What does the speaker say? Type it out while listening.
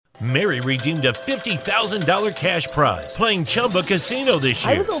Mary redeemed a $50,000 cash prize playing Chumba Casino this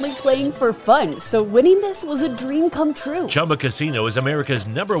year. I was only playing for fun, so winning this was a dream come true. Chumba Casino is America's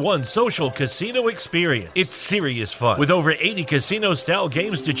 #1 social casino experience. It's serious fun. With over 80 casino-style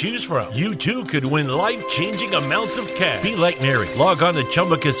games to choose from, you too could win life-changing amounts of cash. Be like Mary. Log on to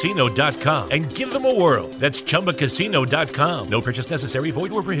ChumbaCasino.com and give them a whirl. That's ChumbaCasino.com. No purchase necessary.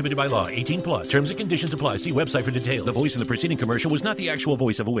 Void where prohibited by law. 18+. Terms and conditions apply. See website for details. The voice in the preceding commercial was not the actual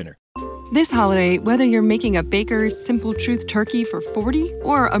voice of a winner. This holiday, whether you're making a Baker's Simple Truth turkey for 40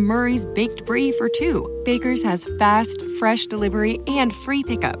 or a Murray's Baked Brie for 2, Baker's has fast, fresh delivery and free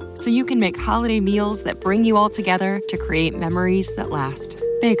pickup, so you can make holiday meals that bring you all together to create memories that last.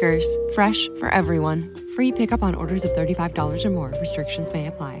 Baker's, fresh for everyone. Free pickup on orders of $35 or more. Restrictions may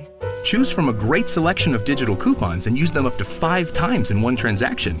apply. Choose from a great selection of digital coupons and use them up to 5 times in one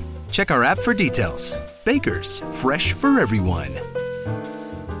transaction. Check our app for details. Baker's, fresh for everyone.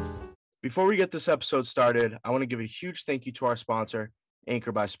 Before we get this episode started, I want to give a huge thank you to our sponsor,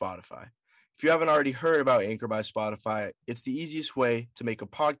 Anchor by Spotify. If you haven't already heard about Anchor by Spotify, it's the easiest way to make a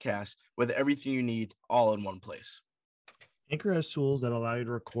podcast with everything you need all in one place. Anchor has tools that allow you to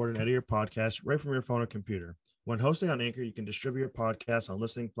record and edit your podcast right from your phone or computer. When hosting on Anchor, you can distribute your podcast on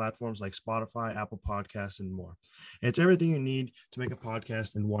listening platforms like Spotify, Apple Podcasts, and more. And it's everything you need to make a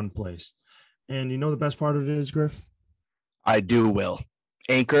podcast in one place. And you know the best part of it is, Griff? I do, Will.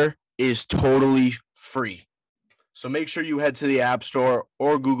 Anchor is totally free. So make sure you head to the App Store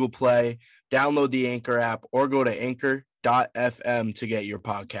or Google Play, download the Anchor app, or go to anchor.fm to get your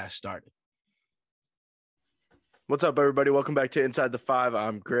podcast started. What's up, everybody? Welcome back to Inside the Five.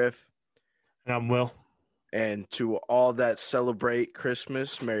 I'm Griff. And I'm Will. And to all that celebrate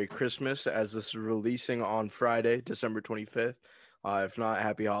Christmas, Merry Christmas, as this is releasing on Friday, December 25th. If not,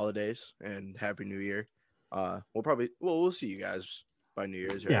 happy holidays and happy New Year. We'll see you guys by New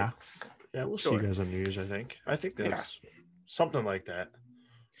Year's, right? Yeah, we'll see you guys on New Year's, I think. I think that's something like that.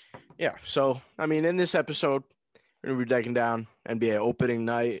 Yeah, so, I mean, in this episode, we're going to be breaking down NBA opening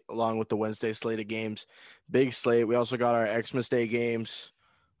night along with the Wednesday slate of games. Big slate. We also got our Xmas Day games.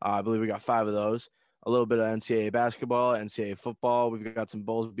 I believe we got 5 of those. A little bit of NCAA basketball, NCAA football. We've got some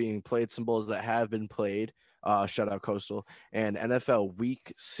bowls being played, some bowls that have been played. Shout out Coastal. And NFL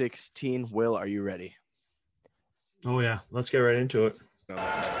Week 16. Will, are you ready? Oh, yeah. Let's get right into it.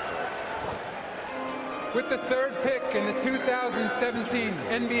 With the 3rd pick in the 2017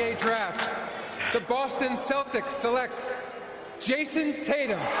 NBA Draft, the Boston Celtics select Jason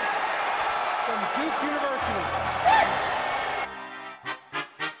Tatum from Duke University.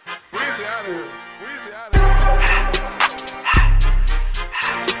 Weezy out of here. Weezy out of here.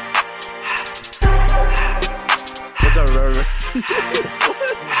 What's up, everybody?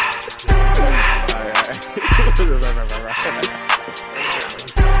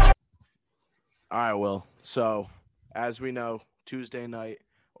 All right, Will. So, as we know, Tuesday night,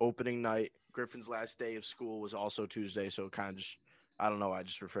 opening night, Griffin's last day of school was also Tuesday, so it kind of just, I don't know, I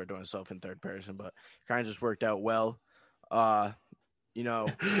just referred to myself in third person, but kind of just worked out well. We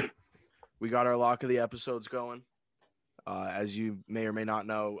got our lock of the episodes going. As you may or may not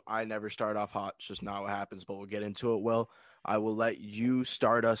know, I never start off hot. It's just not what happens, but we'll get into it, Will. I will let you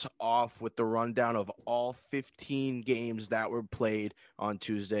start us off with the rundown of all 15 games that were played on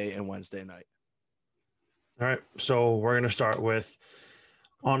Tuesday and Wednesday night. All right, so we're going to start with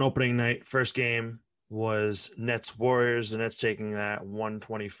on opening night. First game was Nets-Warriors. The Nets taking that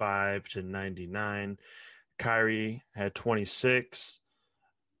 125-99. Kyrie had 26,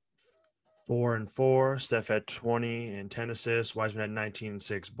 4 and 4. Steph had 20 and 10 assists. Wiseman had 19 and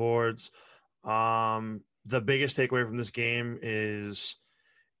 6 boards. The biggest takeaway from this game is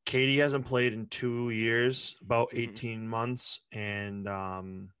KD hasn't played in 2 years, about 18 months, and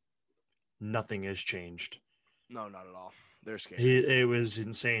nothing has changed. No, not at all. They're scared. It was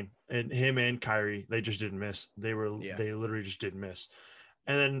insane. And him and Kyrie, they just didn't miss. They literally just didn't miss.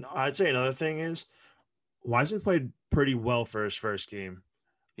 And then I'd say another thing is Wiseman played pretty well for his first game.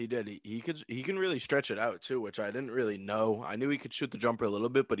 He did. He can really stretch it out too, which I didn't really know. I knew he could shoot the jumper a little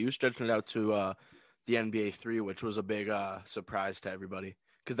bit, but he was stretching it out to the NBA 3, which was a big surprise to everybody,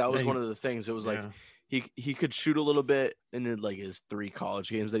 because that was one of the things. It was like he could shoot a little bit in like his 3 college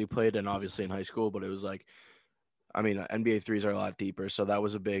games that he played, and obviously in high school. But it was like, I mean, NBA 3s are a lot deeper, so that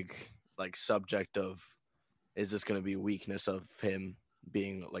was a big like subject of, is this going to be a weakness of him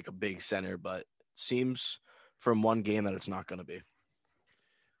being like a big center? But seems from one game that it's not going to be.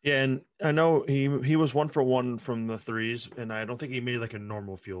 Yeah, and I know he was 1 for 1 from the threes, and I don't think he made like a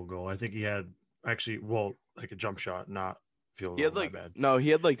normal field goal. I think he had like a jump shot, not field goal. He had he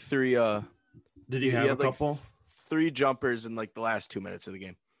had like 3. Did he have a couple? 3 jumpers in like the last 2 minutes of the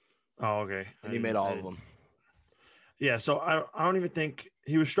game. Oh, okay. and he made all of them. Yeah, so I don't even think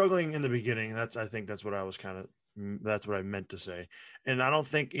he was struggling in the beginning. I think that's what I was that's what I meant to say. And I don't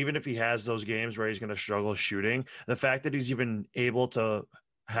think even if he has those games where he's going to struggle shooting, the fact that he's even able to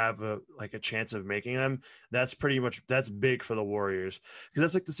have a chance of making them, that's big for the Warriors. Because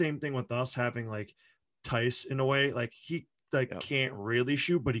that's like the same thing with us having like Tice in a way. Like he can't really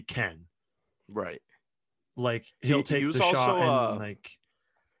shoot, but he can. Right. Like he'll take the shot and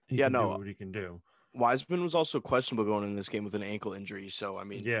he can do what he can do. Wiseman was also questionable going in this game with an ankle injury. So, I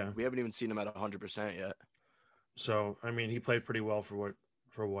mean, yeah, we haven't even seen him at 100% yet. So, I mean, he played pretty well for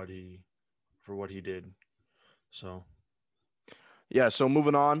what he did. So, yeah. So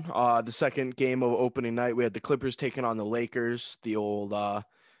moving on, the second game of opening night, we had the Clippers taking on the Lakers, the old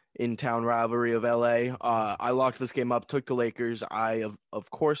in-town rivalry of LA. I locked this game up, took the Lakers. Of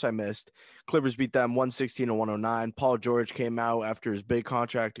course I missed. Clippers beat them 116-109. Paul George came out after his big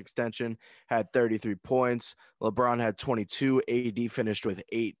contract extension, had 33 points. LeBron had 22. AD finished with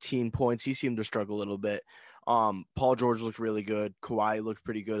 18 points. He seemed to struggle a little bit. Paul George looked really good. Kawhi looked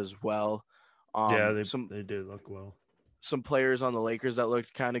pretty good as well. They did look well. Some players on the Lakers that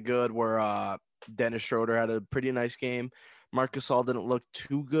looked kind of good were Dennis Schroeder had a pretty nice game. Marc Gasol didn't look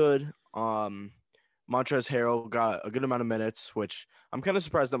too good. Montrezl Harrell got a good amount of minutes, which I'm kind of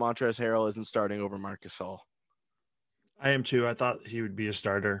surprised that Montrezl Harrell isn't starting over Marc Gasol. I am too. I thought he would be a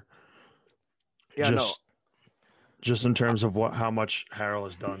starter. Yeah, just in terms of how much Harrell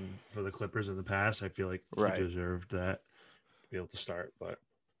has done for the Clippers in the past, I feel like he deserved that to be able to start. But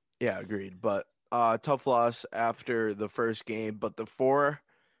yeah, agreed. But tough loss after the first game. But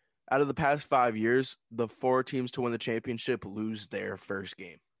out of the past 5 years, the 4 teams to win the championship lose their first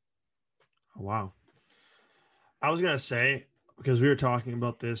game. Oh, wow. I was going to say, because we were talking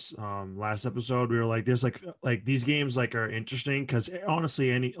about this last episode, we were like, there's like these games are interesting because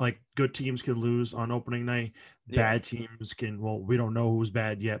honestly, any good teams can lose on opening night. Bad teams can, we don't know who's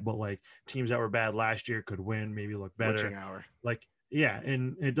bad yet, but teams that were bad last year could win, maybe look better. Witching hour. Yeah,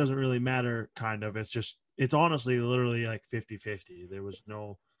 and it doesn't really matter, kind of. It's honestly literally 50-50. There was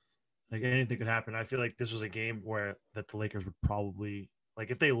no, anything could happen. I feel like this was a game that the Lakers would probably,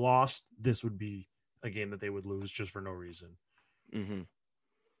 if they lost, this would be a game that they would lose just for no reason. Mm-hmm.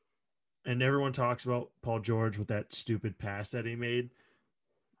 And everyone talks about Paul George with that stupid pass that he made.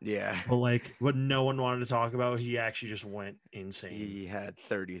 Yeah. But what no one wanted to talk about, he actually just went insane. He had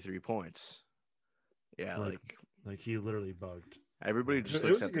 33 points. Yeah, he literally bugged. Everybody just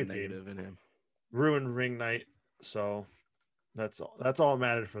looks at the negative in him. Ruined ring night, so that's all that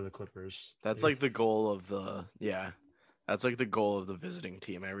mattered for the Clippers. That's the goal of that's the goal of the visiting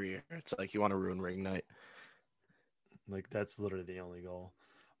team every year. It's you want to ruin ring night. That's literally the only goal.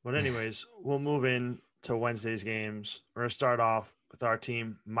 But anyways, we'll move in to Wednesday's games. We're gonna start off with our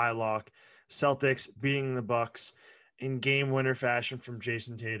team, my lock, Celtics beating the Bucks in game winner fashion from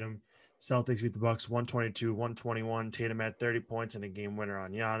Jason Tatum. Celtics beat the Bucks 122-121. Tatum had 30 points and a game winner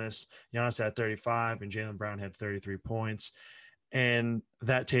on Giannis. Giannis had 35 and Jaylen Brown had 33 points. And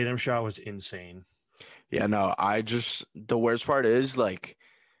that Tatum shot was insane. Yeah, no, the worst part is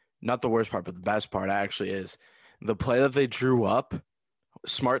not the worst part, but the best part actually is the play that they drew up.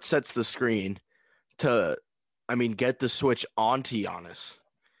 Smart sets the screen to, get the switch onto Giannis.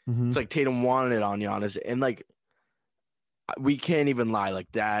 Mm-hmm. It's Tatum wanted it on Giannis. And we can't even lie.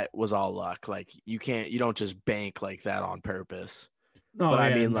 That was all luck. You don't just bank like that on purpose. No,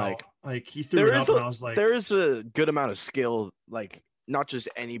 but he threw it up and I was there is a good amount of skill. Not just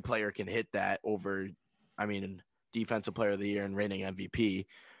any player can hit that over, defensive player of the year and reigning MVP.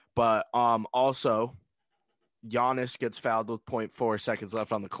 But also Giannis gets fouled with 0.4 seconds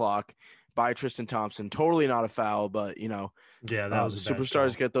left on the clock by Tristan Thompson. Totally not a foul, but yeah, that was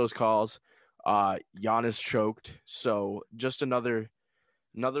superstars get those calls. Giannis choked. So just another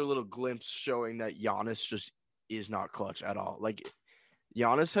little glimpse showing that Giannis just is not clutch at all.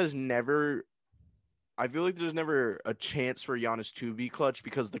 Giannis has never, I feel like there's never a chance for Giannis to be clutch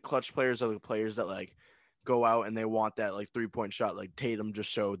because the clutch players are the players that go out and they want that 3-point shot. Tatum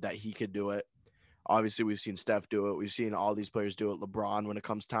just showed that he could do it. Obviously, we've seen Steph do it. We've seen all these players do it. LeBron, when it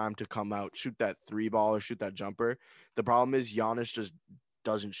comes time to come out, shoot that 3-ball or shoot that jumper. The problem is Giannis just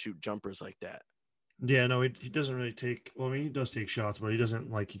doesn't shoot jumpers like that. Yeah, no, he doesn't really take. Well, he does take shots, but he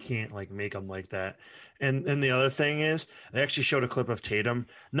doesn't he can't make them like that. And the other thing is, they actually showed a clip of Tatum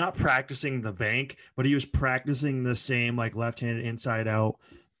not practicing the bank, but he was practicing the same left-handed inside out,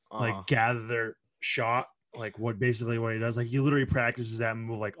 gather shot, what he does. He literally practices that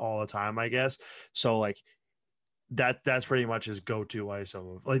move all the time, I guess. So that's pretty much his go-to ISO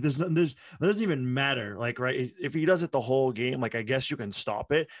move. Like it doesn't even matter. Like, right, if he does it the whole game, like I guess you can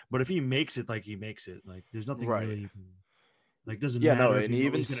stop it. But if he makes it, like he makes it. Like there's nothing Right. really you can, like doesn't Yeah, matter no, if and he he knows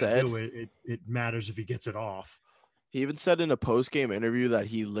even he's gonna said do it. It matters if he gets it off. he even said in a post game interview that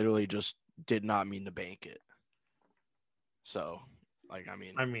he literally just did not mean to bank it. So, like, I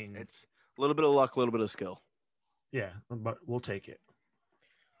mean, it's a little bit of luck, a little bit of skill. Yeah, but we'll take it.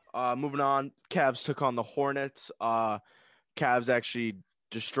 Moving on, Cavs took on the Hornets. Cavs actually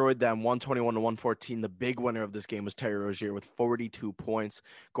destroyed them 121-114. The big winner of this game was Terry Rozier with 42 points.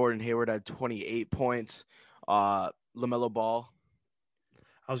 Gordon Hayward had 28 points. LaMelo Ball.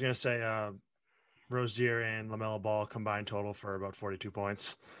 I was gonna say Rozier and LaMelo Ball combined total for about 42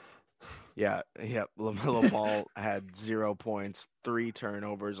 points. Yeah. LaMelo Ball had 0 points, 3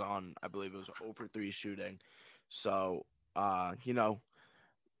 turnovers on, I believe it was 0 for 3 shooting. So,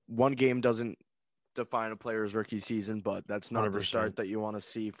 one game doesn't define a player's rookie season, but that's not the 100%. start that you want to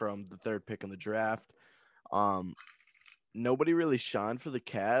see from the third pick in the draft. Nobody really shined for the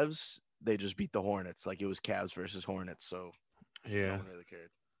Cavs. They just beat the Hornets. Like, it was Cavs versus Hornets, so Yeah. no one really cared.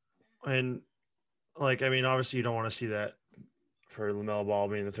 And like, I mean, obviously you don't want to see that for LaMelo Ball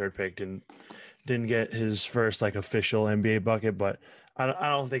being the third pick. Didn't get his first like official NBA bucket, but I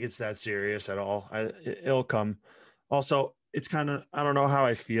don't think it's that serious at all. It'll come. Also, it's kind of, I don't know how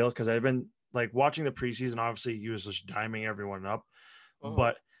I feel because I've been like watching the preseason. Obviously, he was just diming everyone up,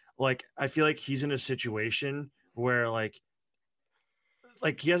 but like I feel like he's in a situation where like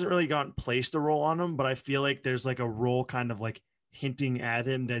he hasn't really gotten placed a role on him, but I feel like there's like a role kind of like hinting at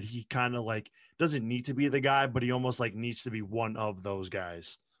him that he kind of like doesn't need to be the guy, but he almost like needs to be one of those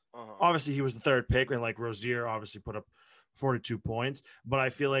guys. Obviously, he was the third pick, and like Rozier obviously put up 42 points, but I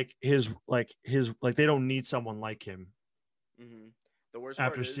feel like his they don't need someone like him. The worst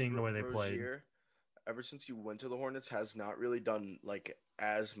after part is seeing the way they played. Rozier, ever since he went to the Hornets, has not really done like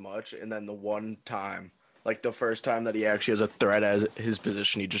as much. And then the one time, like the first time that he actually has a threat as his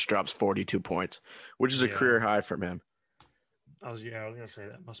position, he just drops 42 points, which is a career high from him. I was gonna say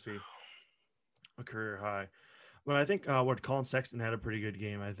that must be a career high. But I think Colin Sexton had a pretty good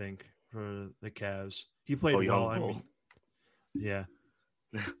game. I think for the Cavs, he played well. I mean, yeah,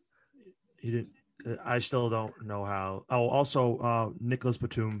 he didn't. I still don't know how. Oh, also, Nicholas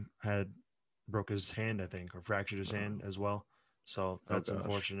Batum broke his hand, I think, or fractured his hand as well. So that's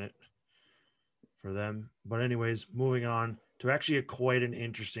unfortunate for them. But anyways, moving on to actually quite an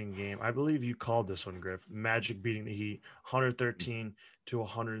interesting game. I believe you called this one, Griff. Magic beating the Heat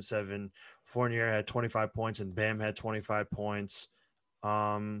 113-107. Fournier had 25 points and Bam had 25 points.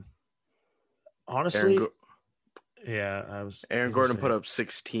 Honestly, Aaron Gordon put up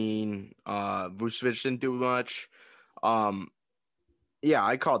 16. Vucevic didn't do much. Yeah,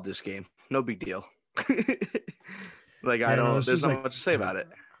 I called this game. No big deal. There's not much to say about it.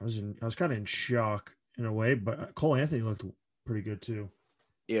 I was kind of in shock in a way, but Cole Anthony looked pretty good too.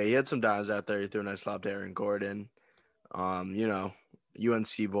 Yeah, he had some dimes out there. He threw a nice lob to Aaron Gordon. UNC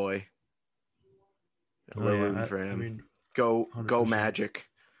boy. We're rooting for him. I mean, go 100%. Magic.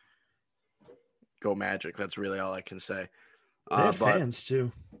 Go Magic. That's really all I can say. They had fans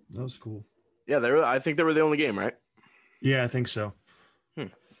too. That was cool. Yeah, I think they were the only game, right? Yeah, I think so.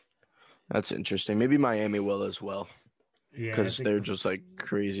 That's interesting. Maybe Miami will as well. Yeah, because they're just like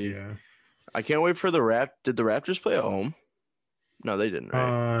crazy. Yeah. I can't wait for the Did the Raptors play at home? No, they didn't.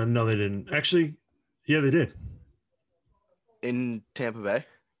 Right? No, they didn't. Actually, yeah, they did. In Tampa Bay.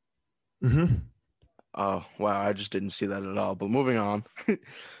 Mm-hmm. Oh wow, I just didn't see that at all. But moving on.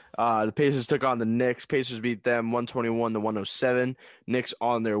 The Pacers took on the Knicks. Pacers beat them 121-107. Knicks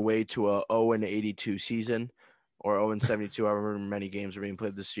on their way to a 0-82 season, or 0-72, however many games are being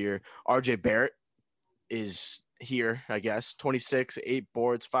played this year. RJ Barrett is here, I guess. 26, 8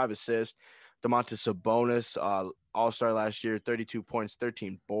 boards, 5 assists. Domantas Sabonis, all-star last year, 32 points,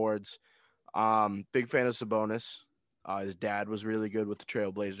 13 boards. Big fan of Sabonis. His dad was really good with the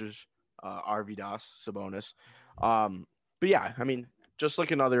Trailblazers, Arvydas Sabonis. But yeah, I mean, just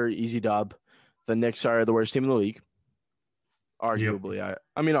like another easy dub. The Knicks are the worst team in the league. Arguably. Yep.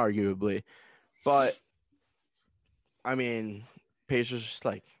 Arguably. But, I mean, Pacers are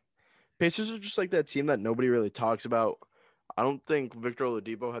just like that team that nobody really talks about. I don't think Victor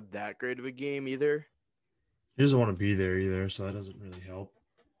Oladipo had that great of a game either. He doesn't want to be there either, so that doesn't really help.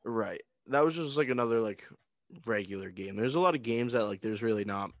 Right. That was just like another like regular game. There's a lot of games that like there's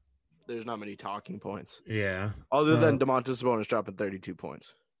not many talking points. Yeah. Other than Domantas Sabonis dropping 32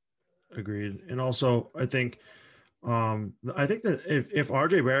 points. Agreed. And also, I think that if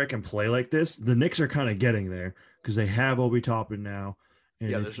RJ Barrett can play like this, the Knicks are kind of getting there because they have Obi Toppin now.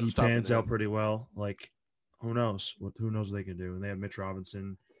 And if he pans out pretty well, like who knows? Who knows what they can do? And they have Mitch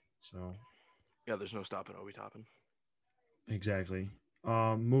Robinson. So Yeah, there's no stopping Obi Toppin. exactly.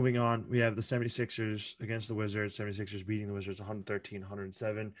 Moving on, we have the 76ers against the Wizards. 76ers beating the Wizards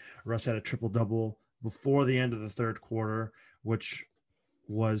 113-107. Russ had a triple-double before the end of the third quarter, which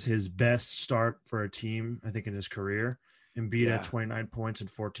was his best start for a team, I think, in his career. Embiid had 29 points and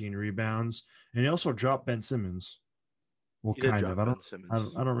 14 rebounds. And he also dropped Ben Simmons. Well, kind of. I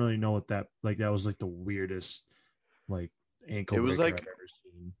don't really know what that was like the weirdest ankle It was breaker like I've ever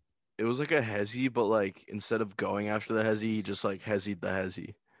seen. It was like a hezzy, but like instead of going after the hezzy, he just like hezzied the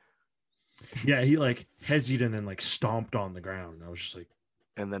hezzy. Yeah, he hezzied and then stomped on the ground. I was just like,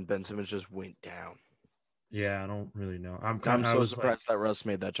 and then Ben Simmons just went down. Yeah, I don't really know. I'm so surprised that Russ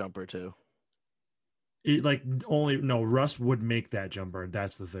made that jumper too. Russ would make that jumper.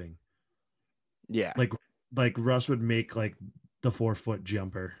 That's the thing. Yeah, like Russ would make the 4-foot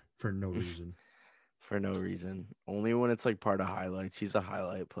jumper for no reason. For no reason. Only when it's part of highlights. He's a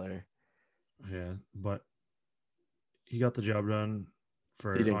highlight player. Yeah, but he got the job done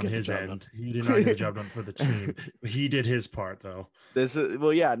on his end. He did not get the job done for the team. He did his part though.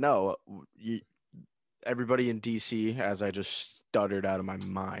 Everybody in DC, as I just stuttered out of my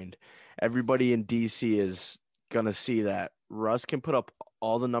mind, everybody in DC is gonna see that Russ can put up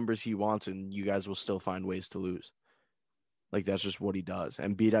all the numbers he wants, and you guys will still find ways to lose. That's just what he does.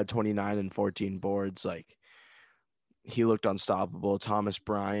 And Embiid had 29 and 14 boards. He looked unstoppable. Thomas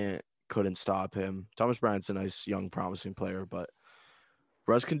Bryant couldn't stop him. Thomas Bryant's a nice, young, promising player, but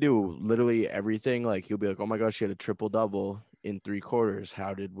Russ can do literally everything. He'll be like, oh my gosh, he had a triple-double in 3 quarters.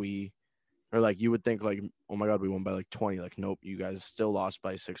 How did we – or you would think oh my God, we won by 20. Nope, you guys still lost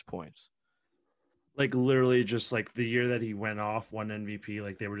by 6 points. Literally just the year that he went off, won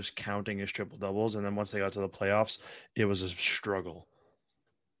MVP, they were just counting his triple doubles. And then once they got to the playoffs, it was a struggle.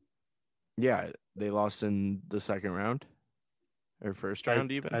 Yeah, they lost in the second round or first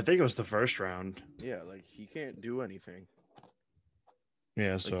round even. I think it was the first round. Yeah, he can't do anything.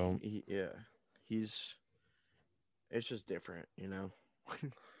 Yeah, so. It's just different,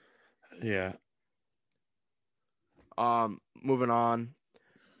 Yeah. Moving on.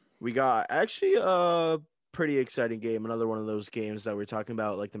 We got actually a pretty exciting game. Another one of those games that we're talking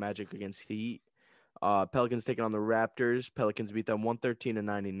about, the Magic against the Heat. Pelicans taking on the Raptors. Pelicans beat them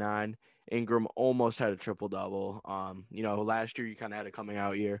 113-99. Ingram almost had a triple-double. Last year he kind of had a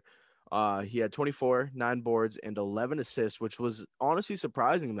coming-out year. He had 24, 9 boards, and 11 assists, which was honestly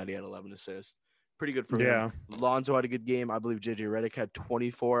surprising that he had 11 assists. Pretty good for him. Lonzo had a good game. I believe J.J. Redick had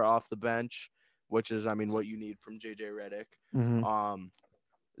 24 off the bench, which is, what you need from J.J. Redick. Mm-hmm.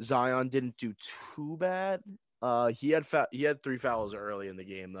 Zion didn't do too bad. He had 3 fouls early in the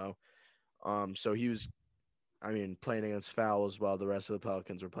game though. So he was, playing against fouls while the rest of the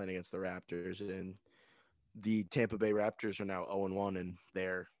Pelicans were playing against the Raptors, and the Tampa Bay Raptors are now 0-1 in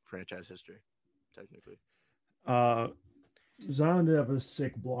their franchise history, technically. Zion did have a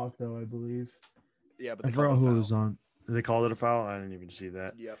sick block though, I believe. Yeah, but I forgot who it was on. They called it a foul. I didn't even see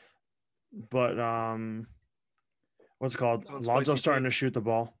that. Yep. But what's it called? Lonzo starting to shoot the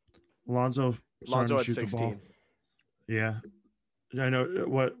ball. Lonzo at 16. Yeah. I know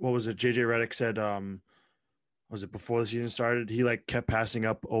what was it? JJ Redick said was it before the season started? He kept passing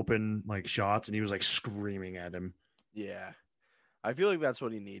up open shots and he was screaming at him. Yeah. I feel like that's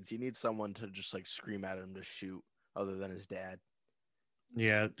what he needs. He needs someone to just scream at him to shoot other than his dad.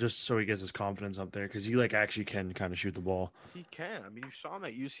 Yeah, just so he gets his confidence up there because he actually can kind of shoot the ball. He can. You saw him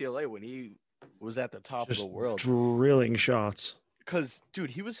at UCLA when he was at the top of the world. Drilling shots. Because,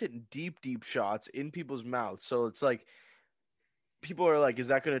 dude, he was hitting deep, deep shots in people's mouths. So it's people are is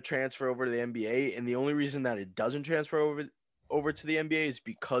that going to transfer over to the NBA? And the only reason that it doesn't transfer over to the NBA is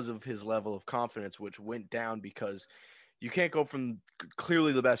because of his level of confidence, which went down because you can't go from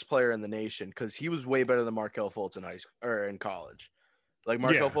clearly the best player in the nation because he was way better than Markelle Fultz in college.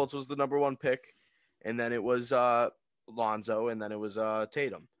 Markelle Fultz was the number 1 pick, and then it was Lonzo, and then it was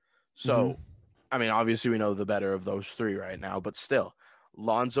Tatum. So, obviously we know the better of those 3 right now, but still,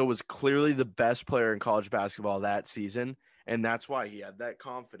 Lonzo was clearly the best player in college basketball that season, and that's why he had that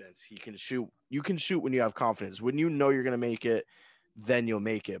confidence. He can shoot. You can shoot when you have confidence. When you know you're going to make it, then you'll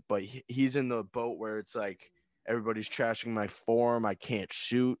make it. But he's in the boat where it's everybody's trashing my form. I can't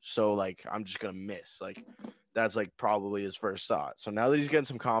shoot, so I'm just going to miss. That's probably his first thought. So now that he's getting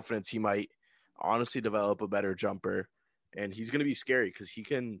some confidence, he might honestly develop a better jumper, and he's going to be scary because he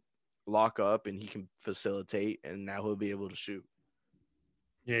can lock up and he can facilitate, and now he'll be able to shoot.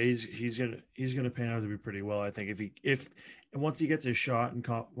 Yeah, he's gonna pan out to be pretty well. I think if once he gets his shot and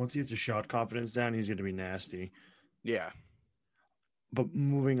once he gets his shot confidence down, he's gonna be nasty. Yeah. But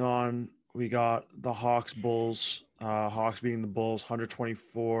moving on, we got the Hawks Bulls. Hawks beating the Bulls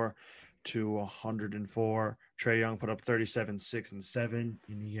 124 to 104. Trae Young put up 37, 6, and 7,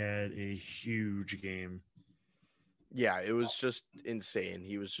 and he had a huge game. Yeah, it was just insane.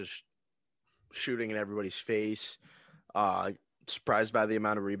 He was just shooting in everybody's face. Surprised by the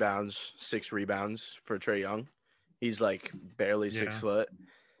amount of rebounds, 6 rebounds for Trae Young. He's like barely 6 foot.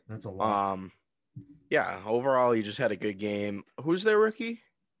 That's a lot. Yeah, overall he just had a good game. Who's their rookie?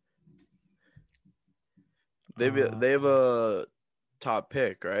 They have a top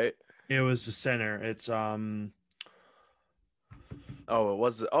pick, right? It was the center. It's It's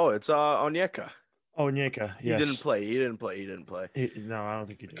Onyeka. Onyeka. He Yes. didn't play. No, I don't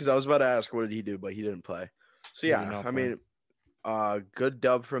think he did. Because I was about to ask what did he do, but he didn't play. So He did yeah, not I play. mean, good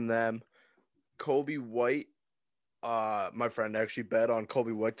dub from them. Kobe White, my friend actually bet on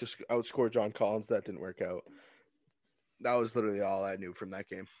Kobe White to outscore John Collins. That didn't work out. That was literally all I knew from that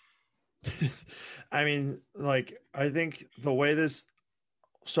game. I mean, like, I think the way this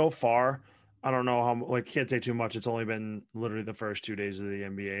so far, I don't know how, like, can't say too much. It's only been literally the first 2 days of the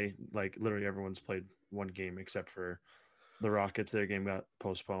NBA. Like, literally everyone's played one game except for the Rockets. Their game got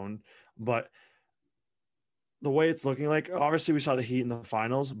postponed. But the way it's looking like, obviously we saw the Heat in the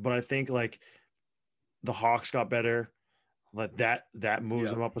finals, but I think, like, the Hawks got better. Like, that moves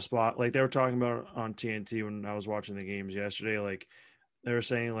them up a spot. Like, they were talking about on TNT when I was watching the games yesterday, like, they were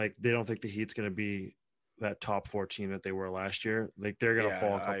saying, like, they don't think the Heat's going to be that top 4 team that they were last year. Like, they're going to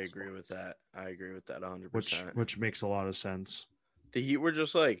fall. I agree with that. 100%. Which makes a lot of sense. The Heat were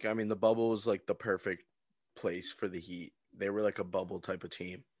just like, I mean, the bubble was like the perfect place for the Heat. They were like a bubble type of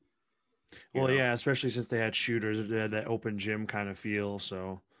team. Well, yeah, especially since they had shooters. They had that open gym kind of feel.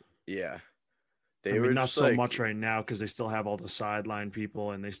 So, yeah. They were not so much right now because they still have all the sideline people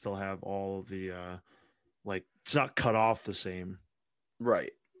and they still have all of the, like, it's not cut off the same.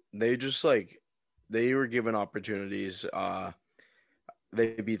 Right. They just like they were given opportunities.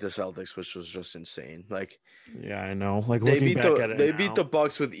 They beat the Celtics, which was just insane. Like, yeah, I know. Like, they looking beat back at it, they beat the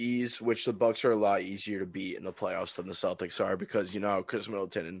Bucks with ease, which the Bucks are a lot easier to beat in the playoffs than the Celtics are because Chris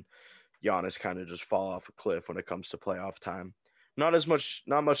Middleton and Giannis kind of just fall off a cliff when it comes to playoff time. Not much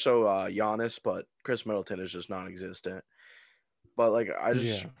so Giannis, but Chris Middleton is just non-existent. But like,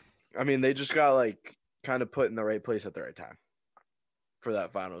 I mean, they just got like kind of put in the right place at the right time for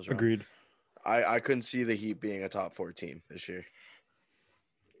that finals run. Agreed. I couldn't see the Heat being a top 4 team this year.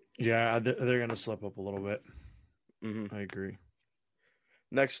 Yeah, they're going to slip up a little bit. Mm-hmm. I agree.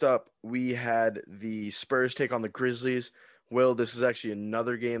 Next up, we had the Spurs take on the Grizzlies. Will, this is actually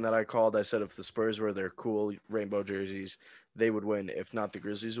another game that I called. I said if the Spurs were their cool rainbow jerseys, they would win. If not, the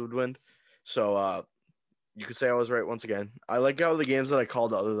Grizzlies would win. So you could say I was right once again. I like how the games that I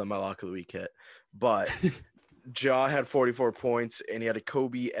called other than my lock of the week hit. But Ja had 44 points, and he had a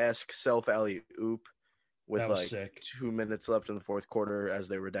Kobe-esque self-alley-oop with like sick. 2 minutes left in the fourth quarter as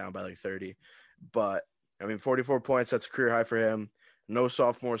they were down by like 30. But, I mean, 44 points, that's a career high for him. No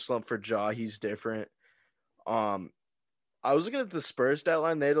sophomore slump for Ja. He's different. I was looking at the Spurs stat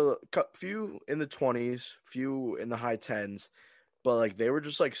line. They had a few in the 20s, few in the high 10s, but like they were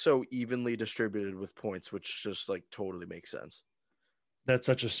just like so evenly distributed with points, which just like totally makes sense. That's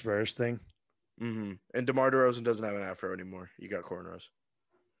such a Spurs thing. Mm-hmm. And DeMar DeRozan doesn't have an afro anymore. You got cornrows.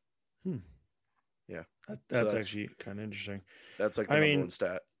 Yeah. That's actually kind of interesting. That's like the number one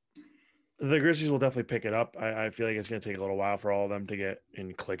stat. The Grizzlies will definitely pick it up. I feel like it's going to take a little while for all of them to get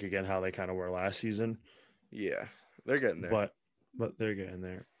in click again how they kind of were last season. Yeah, they're getting there. But they're getting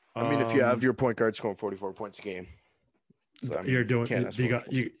there. I mean, if you have your point guard scoring 44 points a game, so, I mean, you're doing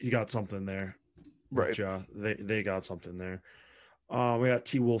you got something there. Right. They got something there. We got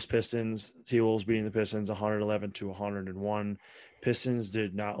T-Wolves Pistons. T-Wolves beating the Pistons 111 to 101. Pistons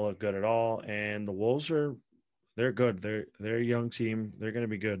did not look good at all, and the Wolves they're good. They're a young team. They're going to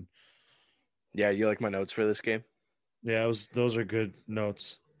be good. Yeah, you like my notes for this game? Yeah, those are good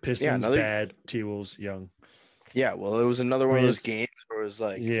notes. Pistons bad, T-Wolves young. Yeah, well, it was another one of those games where it was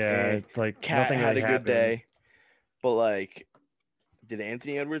like, like Cat nothing had really a good happened. day, but like, did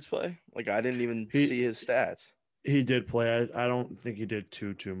Anthony Edwards play? Like, I didn't even see his stats. He did play. I don't think he did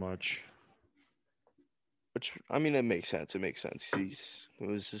too much. Which, I mean, it makes sense. It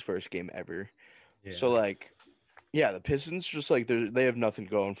was his first game ever. Yeah. So like, yeah, the Pistons just like they have nothing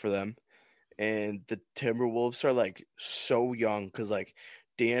going for them. And the Timberwolves are like so young because like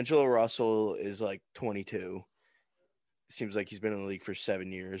D'Angelo Russell is like 22. Seems like he's been in the league for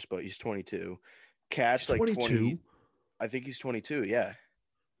 7 years, but he's 22. Cat's like 20. I think he's 22. Yeah.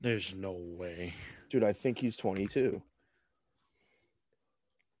 There's no way, dude. I think he's 22.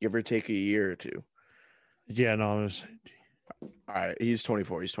 Give or take a year or two. Yeah, no. All right, he's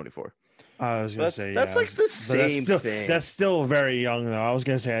 24. I was gonna say That's yeah, like the but same thing. That's still very young though. I was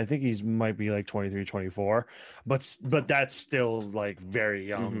gonna say I think he's might be like 23, 24, but that's still like very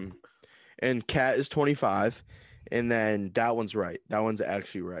young. Mhm. And Cat is 25, and then that one's right. That one's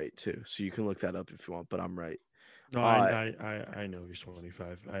actually right too. So you can look that up if you want, but I'm right. No, Uh, I know he's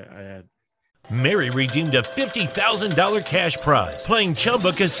 25. I had Mary redeemed a $50,000 cash prize playing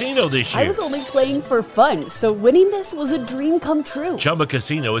Chumba Casino this I year. was only playing for fun, so winning this was a dream come true. Chumba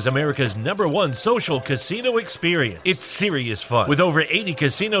Casino is America's #1 social casino experience. It's serious fun. With over 80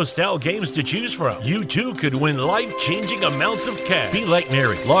 casino-style games to choose from, you too could win life-changing amounts of cash. Be like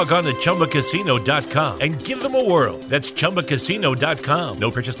Mary. Log on to ChumbaCasino.com and give them a whirl. That's ChumbaCasino.com. No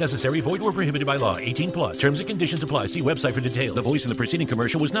purchase necessary. Void or prohibited by law. 18+. Terms and conditions apply. See website for details. The voice in the preceding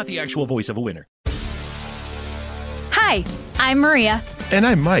commercial was not the actual voice of a winner. Hi, I'm Maria. And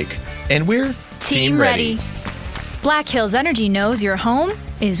I'm Mike. And we're Team Ready. Black Hills Energy knows your home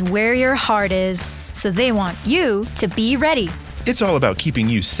is where your heart is, so they want you to be ready. It's all about keeping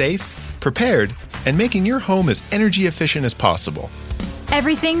you safe, prepared, and making your home as energy efficient as possible.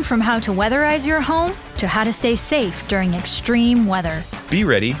 Everything from how to weatherize your home to how to stay safe during extreme weather. Be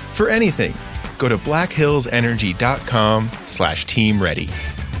ready for anything. Go to blackhillsenergy.com/team ready.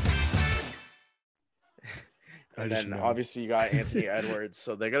 And then obviously you got Anthony Edwards.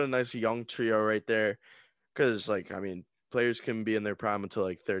 So they got a nice young trio right there. Because, like, I mean, players can be in their prime until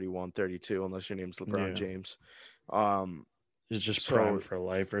like 31, 32, unless your name's LeBron James. It's just prime for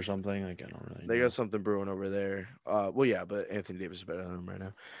life or something. Like, I don't really know. They got something brewing over there. Well, yeah, but Anthony Davis is better than him right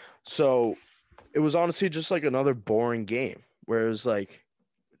now. So it was honestly just like another boring game where it was like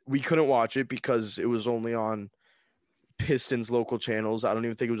we couldn't watch it because it was only on Pistons local channels. I don't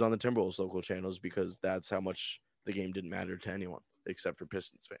even think it was on the Timberwolves local channels because that's how much the game didn't matter to anyone except for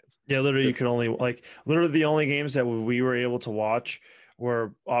Pistons fans. Yeah, literally, you could only literally the only games that we were able to watch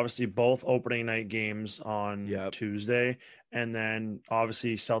were obviously both opening night games on Tuesday, and then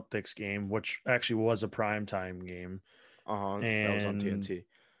obviously Celtics game, which actually was a primetime game. And that was on TNT.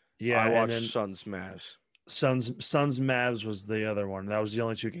 Yeah, I watched and Suns Mavs. Suns Mavs was the other one. That was the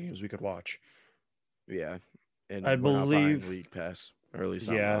only two games we could watch. Yeah, and I we're not buying believe League Pass, or at least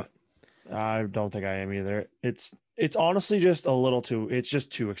I'm yeah. not. I don't think I am either. It's honestly just a little too. It's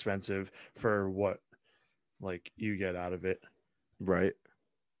just too expensive for what like you get out of it. Right.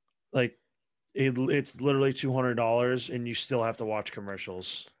 Like it's literally $200 and you still have to watch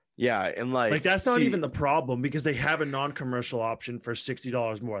commercials. Yeah, and like that's not even the problem because they have a non-commercial option for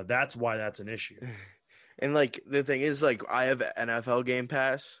 $60 more. That's why that's an issue. And like the thing is, like, I have NFL Game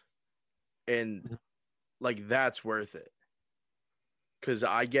Pass, and like that's worth it. Because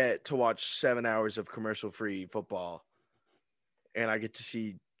I get to watch 7 hours of commercial-free football, and I get to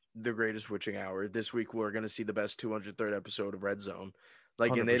see the greatest witching hour. This week, we're going to see the best 203rd episode of Red Zone.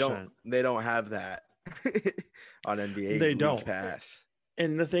 Like, 100%. And they don't have that on NBA League Pass.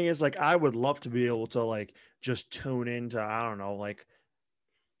 And the thing is, like, I would love to be able to, like, just tune into, I don't know, like,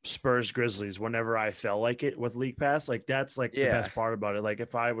 Spurs Grizzlies whenever I felt like it with League Pass. Like, that's, like, the best part about it. Like,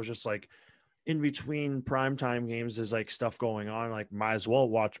 if I was just, like, in between primetime games, there's like stuff going on, like might as well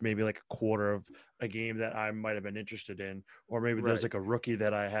watch maybe like a quarter of a game that I might have been interested in, or maybe there's like a rookie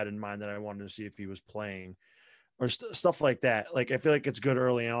that I had in mind that I wanted to see if he was playing, or stuff like that. Like I feel like it's good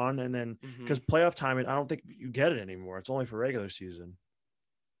early on, and then because playoff time, I don't think you get it anymore. It's only for regular season.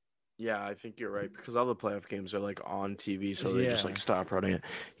 Yeah, I think you're right because all the playoff games are like on TV, so they just like stop running it.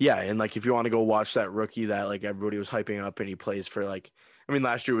 Yeah, and like if you want to go watch that rookie that like everybody was hyping up and he plays for like, I mean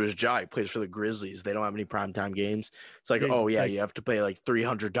last year was Jai plays for the Grizzlies. They don't have any primetime games. It's like, oh yeah, you have to pay like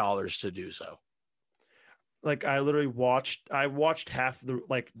 $300 to do so. Like I watched half the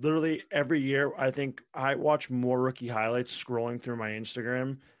like literally every year. I think I watch more rookie highlights scrolling through my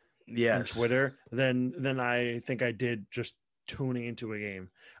Instagram, and Twitter than I think I did just tuning into a game.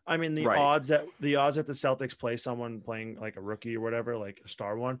 I mean, the odds that the Celtics play someone playing like a rookie or whatever, like a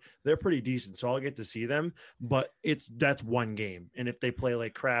star one, they're pretty decent. So I'll get to see them, but that's one game. And if they play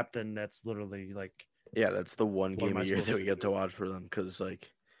like crap, then that's literally like, that's the one game a year that we get to watch for them. Cause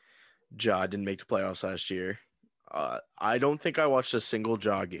like Ja didn't make the playoffs last year. I don't think I watched a single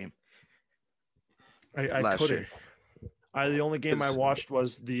Ja game. I couldn't. The only game I watched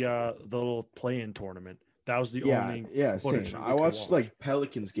was the little play-in tournament. That was the only. Yeah, same. I watched like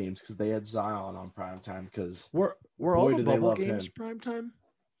Pelicans games because they had Zion on primetime. Because were all the bubble games primetime?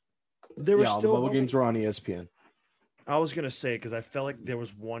 There were still the bubble games were on ESPN. I was gonna say because I felt like there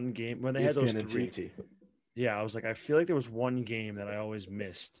was one game when they had those three. TNT. Yeah, I was like, I feel like there was one game that I always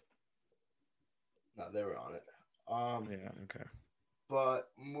missed. No, they were on it. Yeah. Okay. But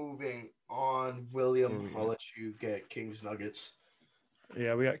moving on, William, I'll let you get Kings Nuggets.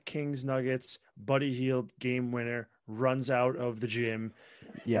 we got Kings Nuggets. Buddy Hield game winner runs out of the gym.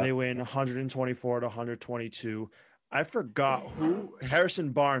 Yeah. They win 124 to 122. I forgot who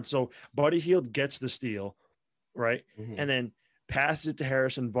Harrison Barnes. So Buddy Hield gets the steal, right? Mhm. And then passes it to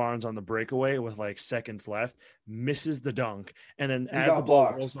Harrison Barnes on the breakaway with like seconds left, misses the dunk, and then He as got the ball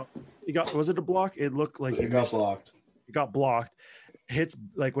blocked. rolls up, was it a block? It looked like he It got missed it. blocked. It got blocked. Hits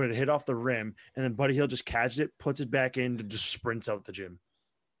like when it hit off the rim, and then Buddy Hield just catches it, puts it back in, and just sprints out the gym.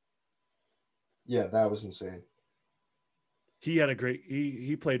 Yeah, that was insane. He had a great.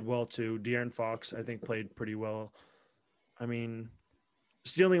 He played well too. De'Aaron Fox, I think, played pretty well. I mean,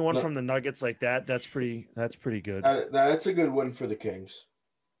 stealing one from the Nuggets like that, that's pretty good. That's a good win for the Kings.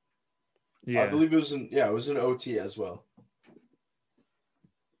 Yeah, I believe it was an OT as well.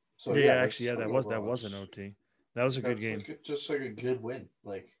 So yeah, that's actually, yeah, that was an OT. That was a good game. Just like a good win.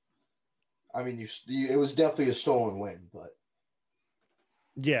 Like, I mean, it was definitely a stolen win, but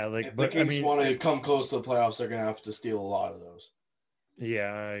yeah, like if the Kings want to come close to the playoffs, they're gonna have to steal a lot of those.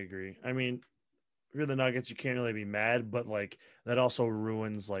 Yeah, I agree. I mean, if you're the Nuggets, you can't really be mad, but like that also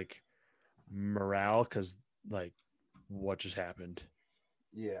ruins like morale because like what just happened.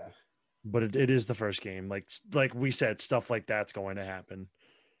 Yeah, but it is the first game. Like we said, stuff like that's going to happen.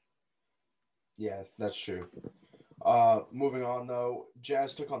 Yeah, that's true. Moving on though,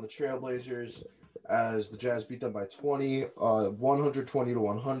 Jazz took on the Trailblazers as the Jazz beat them by 20, 120 to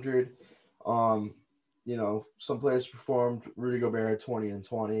 100. You know, some players performed. Rudy Gobert had 20 and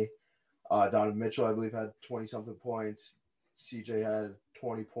 20. Donovan Mitchell, I believe, had 20-something points. CJ had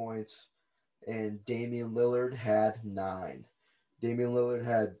 20 points. And Damian Lillard had 9. Damian Lillard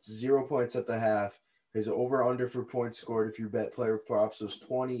had 0 points at the half. His over-under for points scored, if you bet player props, was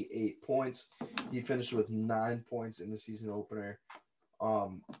 28 points. He finished with 9 points in the season opener.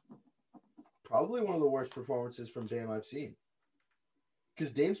 Probably one of the worst performances from Dame I've seen.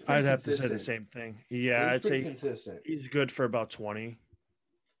 Because Dame's pretty I'd have consistent. to say the same thing. Yeah, Dame's I'd say consistent. He's good for about 20.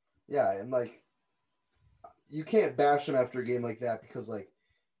 Yeah, and like you can't bash him after a game like that because like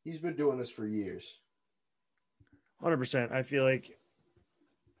he's been doing this for years. 100%. I feel like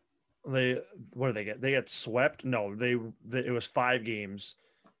what do they get? They get swept? No, it was 5 games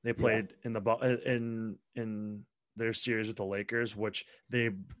they played in their series with the Lakers, which they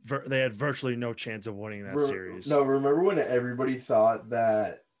had virtually no chance of winning that series. No, remember when everybody thought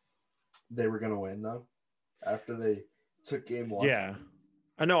that they were going to win though after they took game 1? Yeah.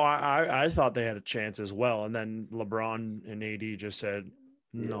 I know. I thought they had a chance as well, and then LeBron and AD just said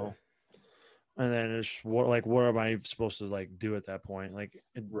no. And then it's what am I supposed to like do at that point? Like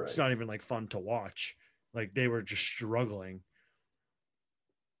it's not even like fun to watch. Like they were just struggling.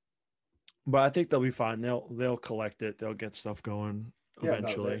 But I think they'll be fine. They'll collect it. They'll get stuff going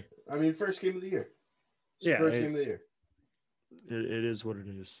eventually. I mean, first game of the year. First game of the year. It is what it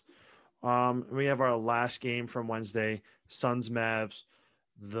is. We have our last game from Wednesday, Suns Mavs,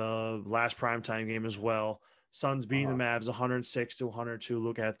 the last primetime game as well. Suns beating the Mavs 106 to 102.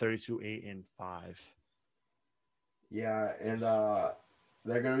 Luka had 32, 8, and 5. Yeah, and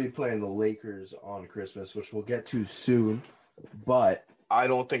they're going to be playing the Lakers on Christmas, which we'll get to soon. But I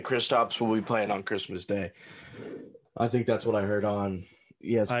don't think Kristaps will be playing on Christmas Day. I think that's what I heard on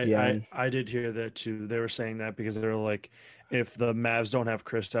ESPN. I did hear that too. They were saying that because they were like, if the Mavs don't have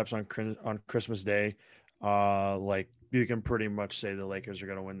Kristaps on Christmas Day, like you can pretty much say the Lakers are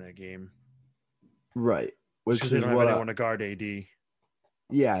going to win that game. Right. Because they don't have anyone to guard AD.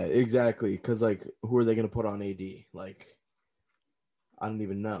 Yeah, exactly. Because like, who are they going to put on AD? Like, I don't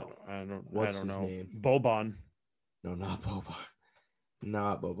even know. What's his name? Boban. No, not Boban.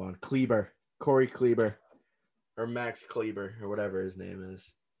 Not Boban. Kleber. Corey Kleber. Or Max Kleber, or whatever his name is.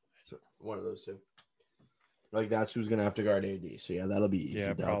 It's one of those two. Like, that's who's going to have to guard AD. So, yeah, that'll be easy.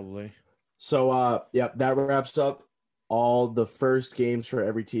 Yeah, probably. So, that wraps up all the first games for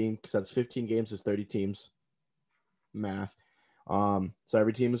every team. Because that's 15 games, is 30 teams. Math. So,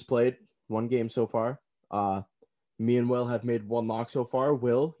 every team has played 1 game so far. Me and Will have made 1 lock so far.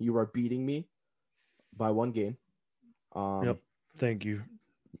 Will, you are beating me by 1 game. Yep. Thank you,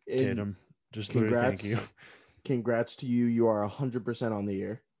 Tatum. Just congrats, thank you. Congrats to you. You are 100% on the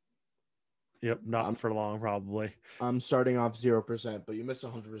year. Yep, not for long, probably. I'm starting off 0%, but you miss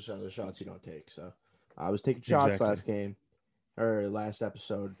 100% of the shots you don't take. So I was taking shots last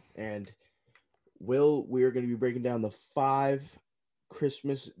episode. And Will, we're going to be breaking down the 5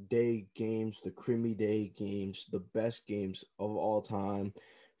 Christmas Day games, the Creamy Day games, the best games of all time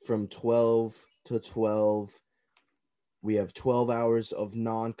from 12 to 12. We have 12 hours of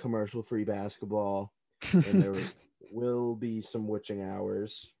non-commercial free basketball, and there will be some witching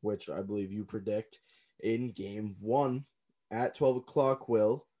hours, which I believe you predict in game 1 at 12 o'clock.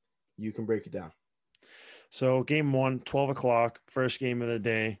 Will, you can break it down. So game 1, 12 o'clock, first game of the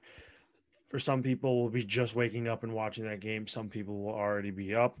day. For some people, will be just waking up and watching that game. Some people will already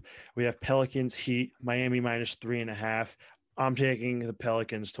be up. We have Pelicans Heat, Miami -3.5. I'm taking the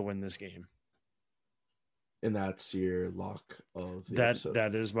Pelicans to win this game. And that's your lock of the episode.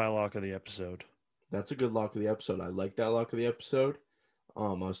 That is my lock of the episode. That's a good lock of the episode. I like that lock of the episode. I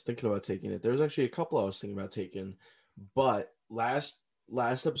was thinking about taking it. There was actually a couple I was thinking about taking, but last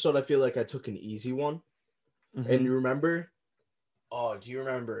episode I feel like I took an easy one. Mm-hmm. And you remember? Oh, do you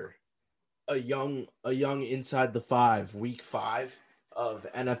remember a young inside the 5 week 5 of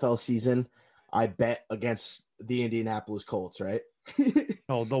NFL season? I bet against the Indianapolis Colts, right?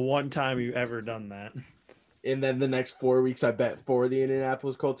 Oh, the one time you ever done that. And then the next 4 weeks I bet for the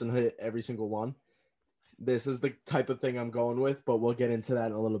Indianapolis Colts and hit every single one. This is the type of thing I'm going with, but we'll get into that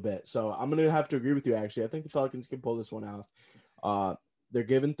in a little bit. So I'm going to have to agree with you, actually. I think the Pelicans can pull this one off. They're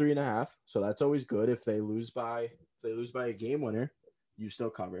given 3.5, so that's always good. If they lose by a game winner, you still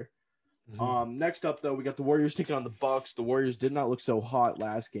cover. Mm-hmm. Next up, though, we got the Warriors taking on the Bucks. The Warriors did not look so hot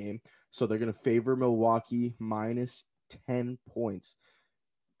last game, so they're going to favor Milwaukee -10 points.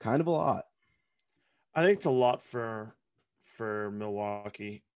 Kind of a lot. I think it's a lot for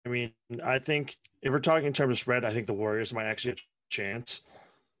Milwaukee. I mean, I think if we're talking in terms of spread, I think the Warriors might actually have a chance.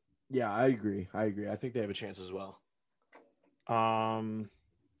 Yeah, I agree. I think they have a chance as well. But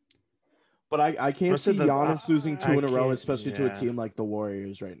I can't see Giannis losing 2 in a row, especially to a team like the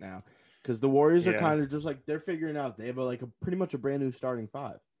Warriors right now, because the Warriors are kind of just like they're figuring out. They have pretty much a brand new starting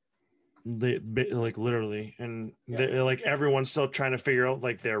 5. They like literally, and they're like everyone's still trying to figure out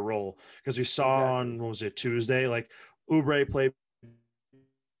like their role, because we saw on what was it, Tuesday, like Oubre played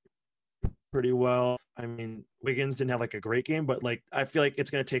pretty well. I mean, Wiggins didn't have like a great game, but like I feel like it's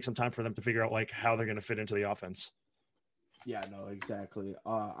going to take some time for them to figure out like how they're going to fit into the offense. Yeah, no, exactly.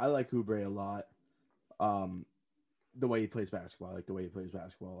 I like Oubre a lot. The way he plays basketball, I like the way he plays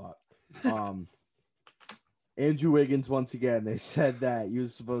basketball a lot. Andrew Wiggins, once again, they said that he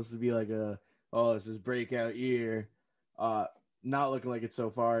was supposed to be like this is breakout year. Not looking like it so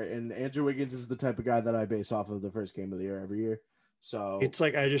far. And Andrew Wiggins is the type of guy that I base off of the first game of the year every year. So it's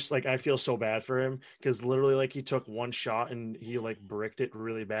like I feel so bad for him, because literally like he took one shot and he like bricked it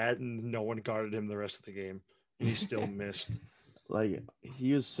really bad and no one guarded him the rest of the game. And he still missed. Like,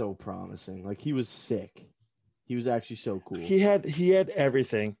 he was so promising. Like, he was sick. He was actually so cool. He had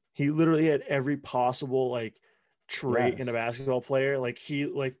everything. He literally had every possible like trait in a basketball player. Like he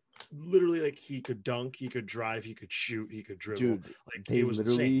literally like he could dunk, he could drive, he could shoot, he could dribble. Dude, like he was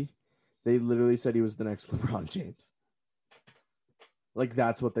insane. They literally said he was the next LeBron James. Like,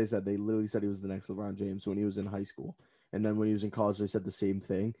 that's what they said. They literally said he was the next LeBron James when he was in high school. And then when he was in college, they said the same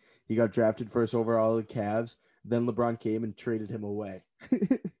thing. He got drafted first overall to the Cavs. Then LeBron came and traded him away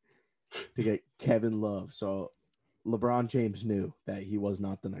to get Kevin Love. So LeBron James knew that he was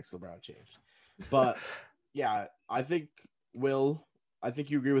not the next LeBron James. But, yeah, I think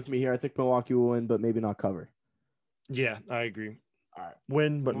you agree with me here. I think Milwaukee will win, but maybe not cover. Yeah, I agree. All right.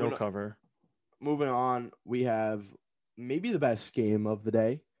 Win, but no cover. Moving on, we have maybe the best game of the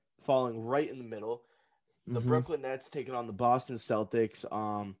day, falling right in the middle. The Brooklyn Nets taking on the Boston Celtics.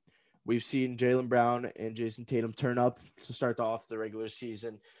 We've seen Jaylen Brown and Jason Tatum turn up to start off the regular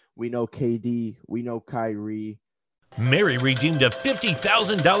season. We know KD. We know Kyrie. Mary redeemed a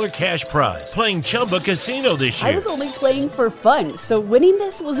 $50,000 cash prize playing Chumba Casino this year. I was only playing for fun, so winning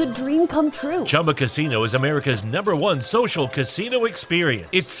this was a dream come true. Chumba Casino is America's #1 social casino experience.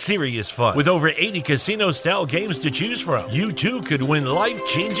 It's serious fun. With over 80 casino-style games to choose from, you too could win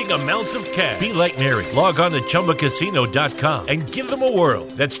life-changing amounts of cash. Be like Mary. Log on to ChumbaCasino.com and give them a whirl.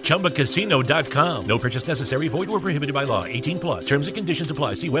 That's ChumbaCasino.com. No purchase necessary. Void where prohibited by law. 18+. Terms and conditions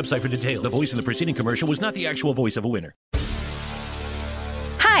apply. See website for details. The voice in the preceding commercial was not the actual voice of a winner.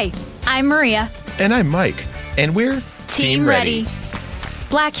 Hi, I'm Maria. And I'm Mike. And we're Team Ready.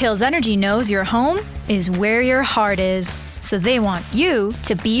 Black Hills Energy knows your home is where your heart is, so they want you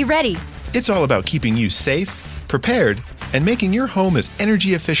to be ready. It's all about keeping you safe, prepared, and making your home as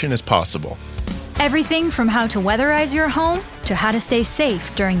energy efficient as possible. Everything from how to weatherize your home to how to stay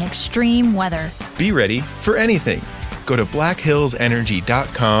safe during extreme weather. Be ready for anything. Go to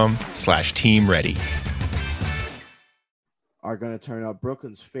blackhillsenergy.com/Team Ready. Are going to turn out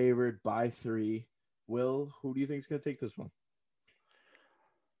Brooklyn's favored by 3. Will, who do you think is going to take this one?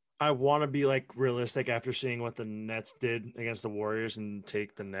 I want to be like realistic after seeing what the Nets did against the Warriors and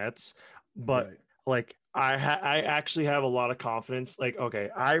take the Nets, but like I actually have a lot of confidence. Like, okay,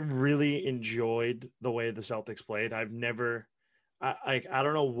 I really enjoyed the way the Celtics played. I don't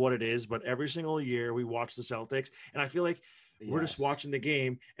know what it is, but every single year we watch the Celtics, and I feel like We're just watching the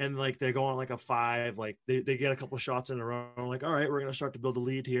game, and like they're going like a 5, like they get a couple shots in a row. Like, all right, we're gonna start to build a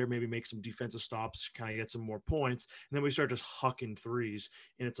lead here, maybe make some defensive stops, kind of get some more points, and then we start just hucking threes,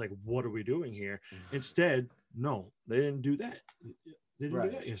 and it's like, what are we doing here? Instead, no, they didn't do that. They didn't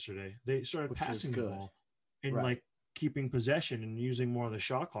do that yesterday. They started passing the ball and like keeping possession and using more of the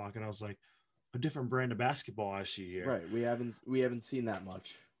shot clock, and I was like, a different brand of basketball I see here. Right, we haven't seen that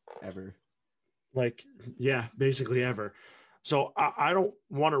much ever. Like, yeah, basically ever. So I don't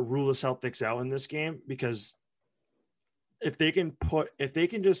want to rule the Celtics out in this game, because if they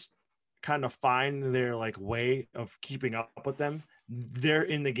can just kind of find their like way of keeping up with them, they're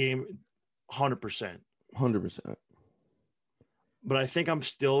in the game 100%. 100%. But I think I'm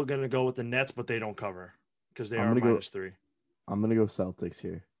still going to go with the Nets, but they don't cover because they are -3. I'm going to go Celtics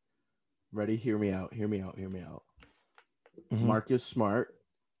here. Ready? Hear me out. Mm-hmm. Marcus Smart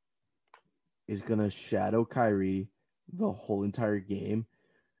is going to shadow Kyrie the whole entire game,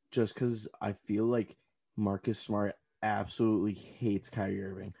 just because I feel like Marcus Smart absolutely hates Kyrie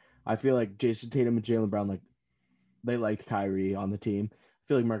Irving. I feel like Jason Tatum and Jaylen Brown, like, they liked Kyrie on the team. I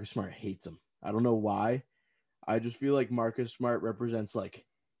feel like Marcus Smart hates him. I don't know why. I just feel like Marcus Smart represents like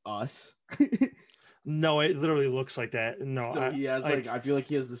us. No, it literally looks like that. No, So he has I feel like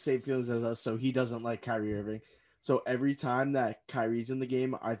he has the same feelings as us. So he doesn't like Kyrie Irving. So every time that Kyrie's in the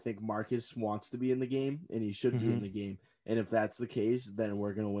game, I think Marcus wants to be in the game, and he should be in the game. And if that's the case, then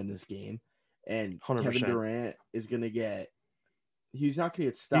we're gonna win this game. And 100%. Kevin Durant is gonna get. He's not gonna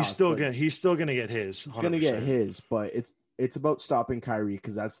get stopped. He's still gonna get his. 100%. He's gonna get his, but it's about stopping Kyrie,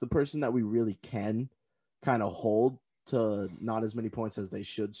 because that's the person that we really can kind of hold to not as many points as they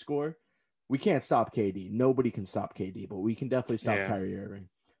should score. We can't stop KD. Nobody can stop KD, but we can definitely stop Kyrie Irving.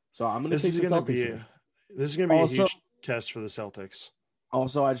 So I'm going to take the Celtics. This is going to be a huge test for the Celtics.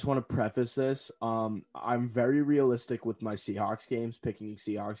 Also, I just want to preface this. I'm very realistic with my Seahawks games, picking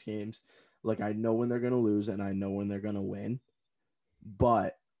Seahawks games. Like, I know when they're going to lose and I know when they're going to win.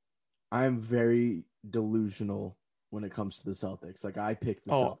 But I'm very delusional when it comes to the Celtics. Like, I picked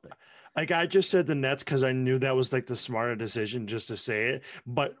the Celtics. Like, I just said the Nets because I knew that was like the smarter decision just to say it.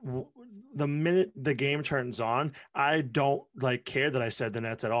 But the minute the game turns on, I don't like care that I said the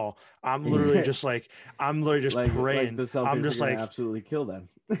Nets at all. I'm literally just praying. Like the Celtics I'm just are gonna absolutely kill them.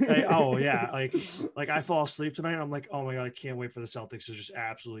 Like I fall asleep tonight. I'm like, oh my God, I can't wait for the Celtics to just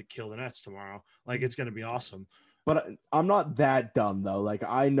absolutely kill the Nets tomorrow. Like, it's going to be awesome. But I'm not that dumb, though. Like,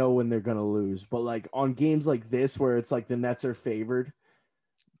 I know when they're going to lose. But, like, on games like this where it's like the Nets are favored.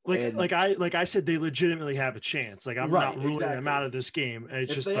 Like I said, they legitimately have a chance. Like, I'm not ruling them out of this game. And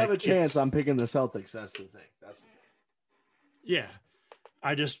it's if just they like, have a chance, I'm picking the Celtics. That's the thing. Yeah.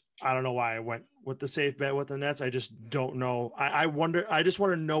 I don't know why I went with the safe bet with the Nets. I just don't know. I just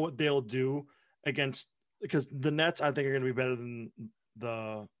want to know what they'll do against, because the Nets, I think, are going to be better than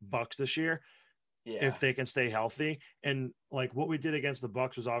the Bucks this year. Yeah. If they can stay healthy. And like what we did against the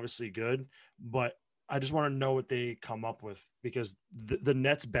Bucks was obviously good, but I just want to know what they come up with, because the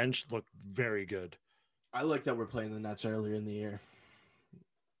Nets bench looked very good. I like that we're playing the Nets earlier in the year.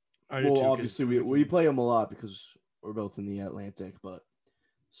 Well, obviously we play them a lot because we're both in the Atlantic, but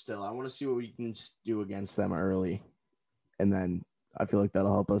still, I want to see what we can do against them early. And then I feel like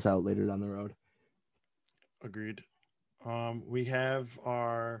that'll help us out later down the road. Agreed. We have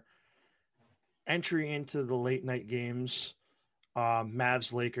our entry into the late night games.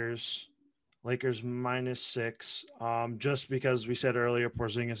 Mavs, Lakers -6. Just because we said earlier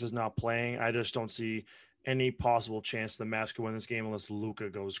Porzingis is not playing, I just don't see any possible chance the Mavs could win this game unless Luka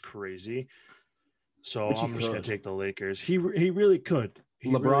goes crazy. So I'm just gonna take the Lakers. He really could.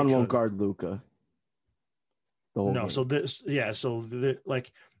 LeBron won't guard Luka. No, so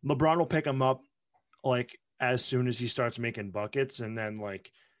like LeBron will pick him up like as soon as he starts making buckets, and then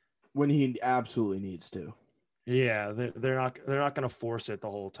like when he absolutely needs to. Yeah, they're not going to force it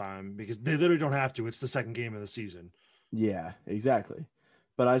the whole time because they literally don't have to. It's the second game of the season. Yeah, exactly.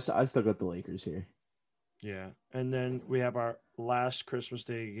 But I still got the Lakers here. Yeah, and then we have our last Christmas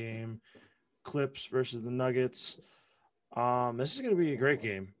Day game, Clips versus the Nuggets. This is going to be a great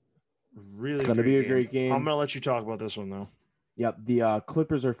game. Really, it's going to be a great game. I'm going to let you talk about this one though. Yep, the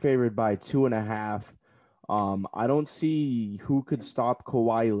Clippers are favored by 2.5. I don't see who could stop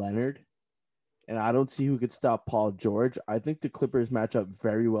Kawhi Leonard. And I don't see who could stop Paul George. I think the Clippers match up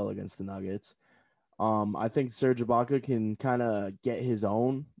very well against the Nuggets. I think Serge Ibaka can kind of get his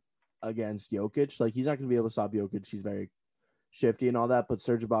own against Jokic. Like, he's not going to be able to stop Jokic. He's very shifty and all that. But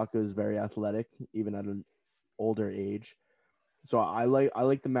Serge Ibaka is very athletic, even at an older age. So I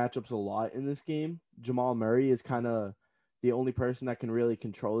like the matchups a lot in this game. Jamal Murray is kind of the only person that can really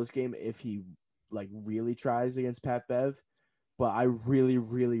control this game if he like really tries against Pat Bev. but I really,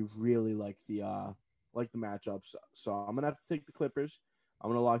 really, really like the matchups. So I'm gonna have to take the Clippers.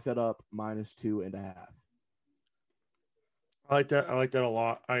 I'm gonna lock that up -2.5. I like that. I like that a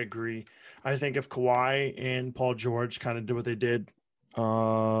lot. I agree. I think if Kawhi and Paul George kind of did what they did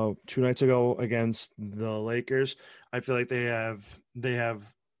 2 nights ago against the Lakers, I feel like they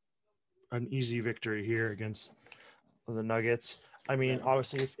have an easy victory here against the Nuggets. I mean,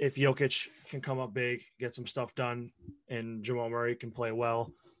 obviously, if Jokic can come up big, get some stuff done, and Jamal Murray can play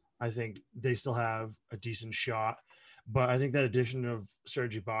well, I think they still have a decent shot. But I think that addition of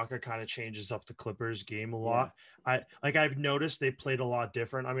Serge Ibaka kind of changes up the Clippers game a lot. I've noticed they played a lot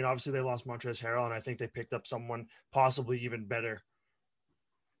different. I mean, obviously they lost Montrezl Harrell, and I think they picked up someone possibly even better.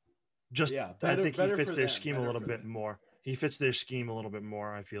 I think he fits their scheme a little bit more. He fits their scheme a little bit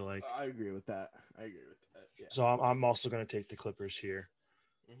more, I feel like. I agree with that. Yeah. So I'm also going to take the Clippers here.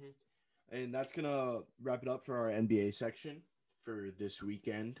 Mm-hmm. And that's going to wrap it up for our NBA section for this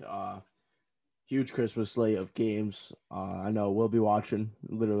weekend. Huge Christmas slate of games. I know we'll be watching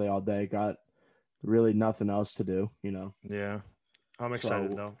literally all day. Got really nothing else to do, you know. Yeah. I'm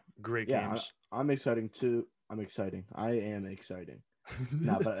excited, though. Great games. I'm excited, too. I am exciting.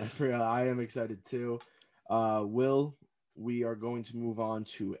 But for real, I am excited, too. We are going to move on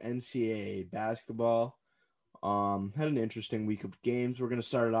to NCAA basketball. Had an interesting week of games. We're going to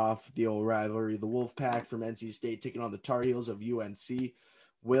start it off with the old rivalry, the Wolfpack from NC State taking on the Tar Heels of UNC.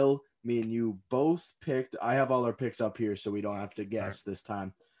 Will, me and you both picked. I have all our picks up here, so we don't have to guess this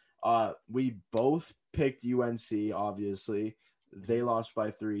time. We both picked UNC, obviously. They lost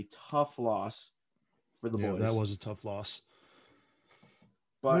by 3. Tough loss for the boys. That was a tough loss.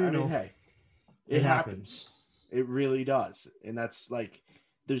 But, I mean, hey, it happens. It really does. And that's like,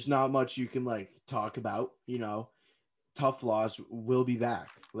 there's not much you can like talk about, you know. Tough loss. Will be back.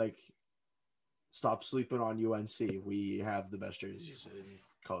 Like, stop sleeping on UNC. We have the best jerseys in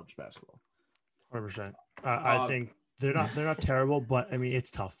college basketball. 100%. I think they're not terrible, but I mean,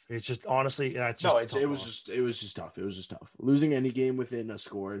 it's tough. It's just honestly, it was just tough. It was just tough. Losing any game within a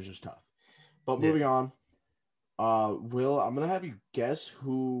score is just tough. But moving on, Will, I'm gonna have you guess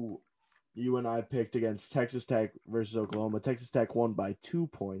who you and I picked against Texas Tech versus Oklahoma. Texas Tech won by 2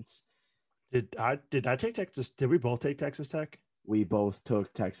 points. Did I take Texas? Did we both take Texas Tech? We both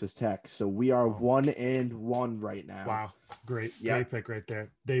took Texas Tech. So we are 1-1 right now. Wow. Great pick right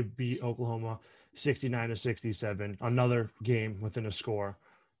there. They beat Oklahoma 69-67. Another game within a score.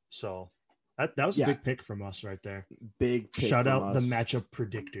 So that was a big pick from us right there. Big pick. Shout out the matchup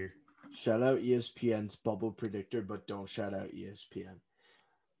predictor. Shout out ESPN's bubble predictor, but don't shout out ESPN.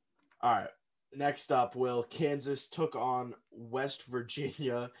 All right. Next up, Will, Kansas took on West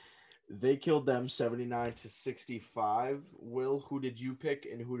Virginia. They killed them 79-65. Will, who did you pick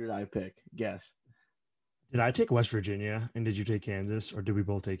and who did I pick? Guess. Did I take West Virginia and did you take Kansas, or did we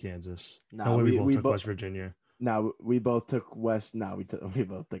both take Kansas? No, we both took West Virginia. No, we both took West. No, we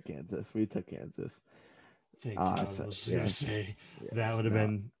both took Kansas. We took Kansas. Thank God. I was going to say that would have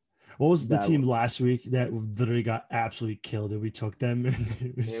been. What was the team last week that literally got absolutely killed and we took them?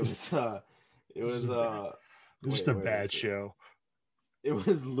 It was just a bad show. It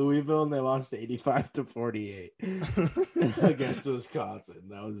was Louisville and they lost 85-48 against Wisconsin.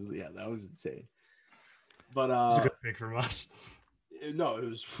 That was insane. But it was a good pick from us. No, it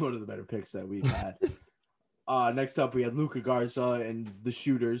was one of the better picks that we've had. Next up, we had Luka Garza and the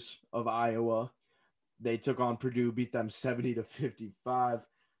Shooters of Iowa. They took on Purdue, beat them 70-55.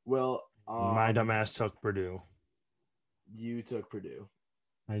 Well, my dumbass took Purdue. You took Purdue.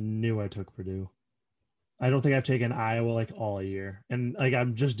 I knew I took Purdue. I don't think I've taken Iowa like all year. And like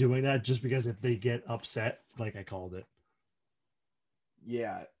I'm just doing that just because if they get upset, like I called it.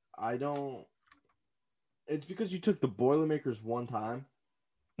 Yeah, I don't. It's because you took the Boilermakers one time.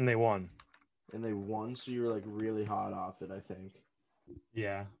 And they won. So you were like really hot off it, I think.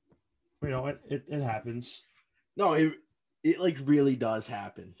 Yeah. You know, it happens. No, it like really does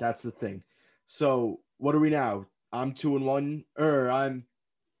happen. That's the thing. So what are we now? I'm 2-1, or I'm.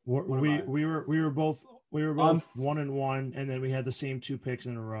 We were both 1-1, and then we had the same 2 picks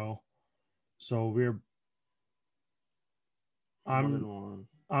in a row. So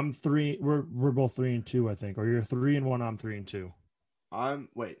I'm 3. We're both 3-2, I think. Or you're 3-1. I'm 3-2.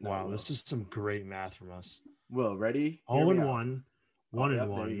 Wow, this is some great math from us. Will, ready? 0-1,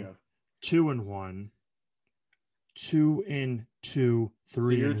 1-1, 2-1, 2-2, 3-1. So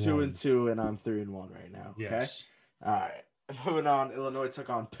you're 2-2, and I'm 3-1 right now. Okay. Yes. All right. Moving on. Illinois took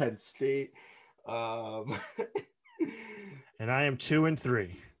on Penn State. And I am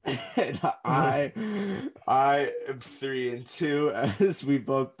 2-3. And I am 3-2, as we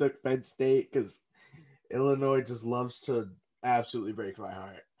both took Penn State because Illinois just loves to absolutely break my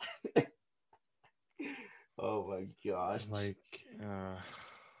heart. Oh my gosh.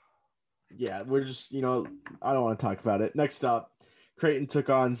 Yeah, we're just, I don't want to talk about it. Next up, Creighton took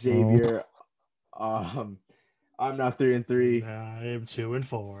on Xavier. I'm now 3-3. I am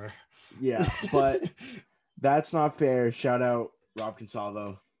 2-4. Yeah, but that's not fair. Shout out Rob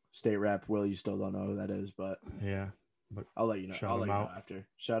Consalvo, state rep. Will, you still don't know who that is, but yeah, but I'll let you know. I'll let you know after.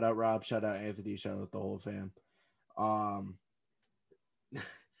 Shout out Rob. Shout out Anthony. Shout out the whole fam.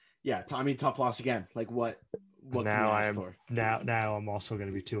 Yeah, tough loss again. Like what now I'm also going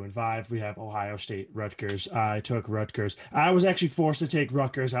to be 2-5. We have Ohio State, Rutgers. I took Rutgers. I was actually forced to take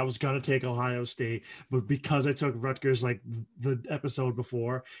Rutgers. I was going to take Ohio State, but because I took Rutgers like the episode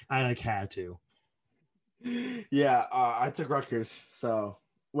before, I had to. Yeah, I took Rutgers. So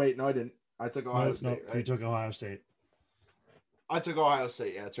wait, no, I didn't. I took Ohio State. Right? You took Ohio State. I took Ohio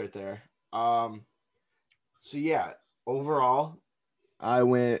State. Yeah, it's right there. So yeah, overall, I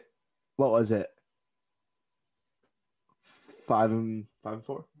went. What was it? 5-4.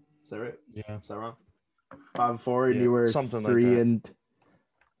 Is that right? Yeah. Is that wrong? 5-4, and you were something 3 like and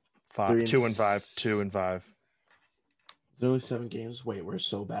 5. 2-5. 2-5. There's only 7 games. Wait, we're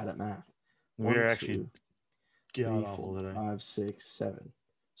so bad at math. We're actually god awful today. 5, 6, 7.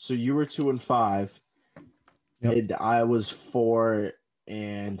 So you were 2-5, yep. And I was 4-3.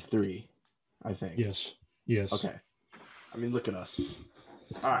 I think. Yes. Okay. I mean, look at us.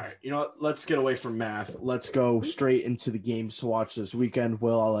 All right, you know what? Let's get away from math. Let's go straight into the games to watch this weekend.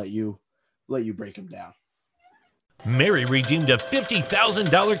 Will, I'll let you break them down. Mary redeemed a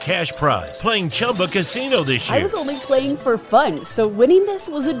 $50,000 cash prize playing Chumba Casino this year. I was only playing for fun, so winning this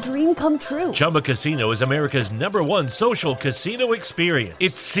was a dream come true. Chumba Casino is America's #1 social casino experience.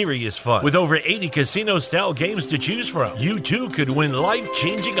 It's serious fun. With over 80 casino-style games to choose from, you too could win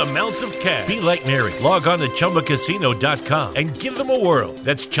life-changing amounts of cash. Be like Mary. Log on to ChumbaCasino.com and give them a whirl.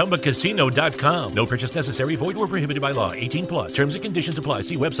 That's ChumbaCasino.com. No purchase necessary. Void where prohibited by law. 18+. Terms and conditions apply.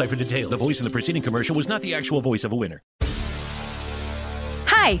 See website for details. The voice in the preceding commercial was not the actual voice of a winner.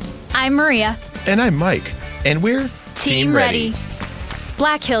 Hi, I'm Maria. And I'm Mike. And we're Team Ready.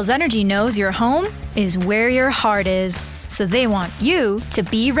 Black Hills Energy knows your home is where your heart is, so they want you to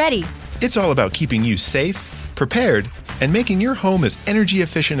be ready. It's all about keeping you safe, prepared, and making your home as energy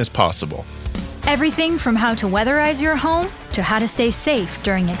efficient as possible. Everything from how to weatherize your home to how to stay safe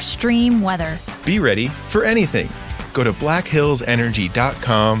during extreme weather. Be ready for anything. Go to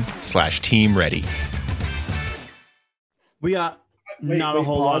blackhillsenergy.com/Team Ready. We got not a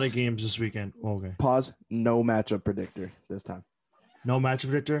whole lot of games this weekend. Okay. Pause. No matchup predictor this time. No matchup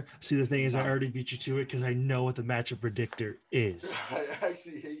predictor? See, the thing is, I already beat you to it because I know what the matchup predictor is. I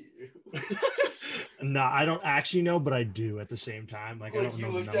actually hate you. No, I don't actually know, but I do at the same time. Like I don't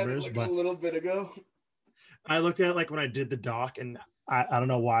know the numbers, but a little bit ago. I looked at it like when I did the doc, and I don't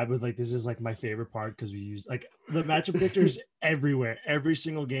know why, but like this is like my favorite part because we use like the matchup predictors everywhere. Every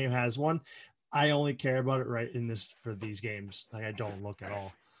single game has one. I only care about it right in this for these games. Like I don't look at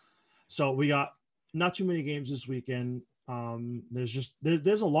all. So we got not too many games this weekend.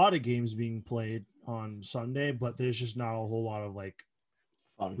 There's a lot of games being played on Sunday, but there's just not a whole lot of like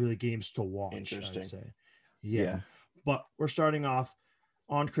fun, really games to watch. Interesting. I'd say. Yeah. But we're starting off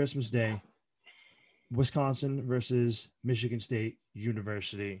on Christmas Day. Wisconsin versus Michigan State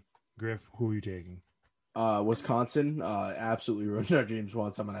University. Griff, who are you taking? Wisconsin absolutely ruined our dreams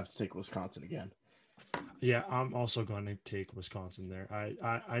once. I'm gonna have to take Wisconsin again. Yeah, I'm also going to take Wisconsin there.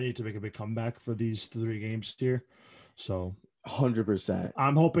 I need to make a big comeback for these 3 games here. So 100%.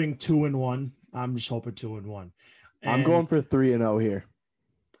 I'm hoping 2-1. I'm just hoping 2-1. I'm going for 3-0 here.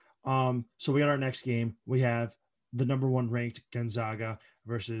 So we got our next game. We have the number 1 ranked Gonzaga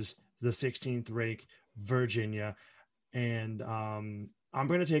versus the 16th ranked Virginia. And I'm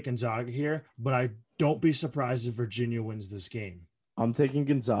going to take Gonzaga here, but I don't be surprised if Virginia wins this game. I'm taking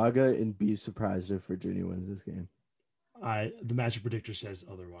Gonzaga and be surprised if Virginia wins this game. The matchup predictor says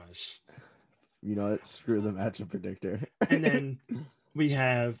otherwise. You know what? Screw the matchup predictor. And then we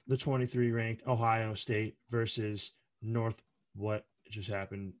have the 23 ranked Ohio State versus what just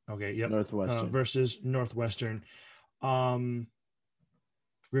happened? Okay, yep. Northwestern. Versus Northwestern. Griffin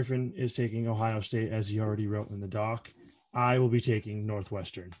is taking Ohio State as he already wrote in the doc. I will be taking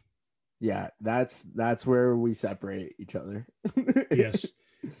Northwestern. Yeah, that's where we separate each other. Yes.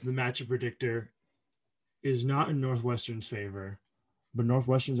 The matchup predictor is not in Northwestern's favor, but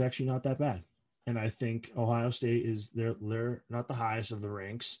Northwestern's actually not that bad. And I think Ohio State is they're not the highest of the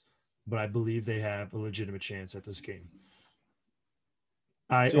ranks, but I believe they have a legitimate chance at this game.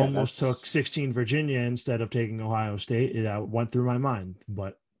 I almost took 16 Virginia instead of taking Ohio State. It went through my mind,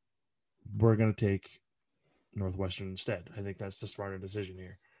 but we're going to take Northwestern instead. I think that's the smarter decision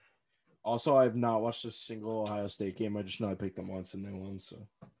here. Also, I have not watched a single Ohio State game. I just know I picked them once and they won. So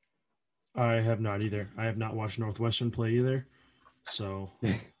I have not either. I have not watched Northwestern play either. So, all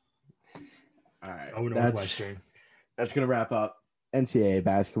right, Northwestern. That's gonna wrap up NCAA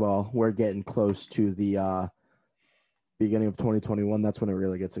basketball. We're getting close to the beginning of 2021. That's when it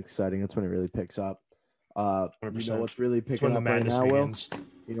really gets exciting. That's when it really picks up. You know what's really picking up right now, Will?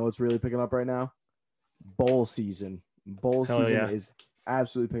 You know what's really picking up right now? Bowl season. Bowl season is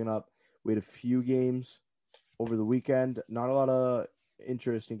absolutely picking up. We had a few games over the weekend. Not a lot of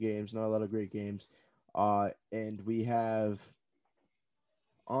interesting games. Not a lot of great games. And we have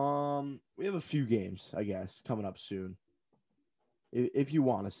a few games, I guess, coming up soon. If you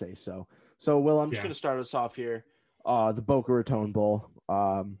want to say so. So, Will, I'm just going to start us off here. The Boca Raton Bowl.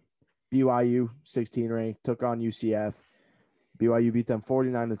 BYU, 16 ranked, took on UCF. BYU beat them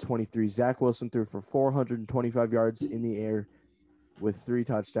 49-23. Zach Wilson threw for 425 yards in the air with 3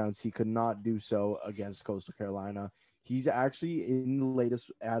 touchdowns. He could not do so against Coastal Carolina. He's actually in the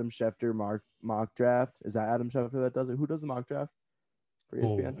latest Adam Schefter mock draft. Is that Adam Schefter that does it? Who does the mock draft for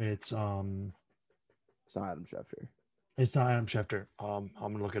ESPN? It's not Adam Schefter. It's not Adam Schefter. I'm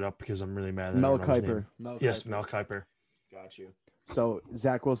gonna look it up because I'm really mad. Mel Kiper. Yes, Mel Kiper. Got you. So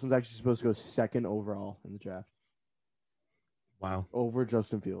Zach Wilson's actually supposed to go 2nd overall in the draft. Wow. Over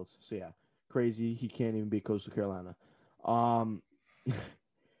Justin Fields. So yeah, crazy. He can't even beat Coastal Carolina.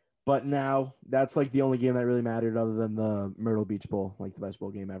 But now that's like the only game that really mattered other than the Myrtle Beach Bowl, like the best bowl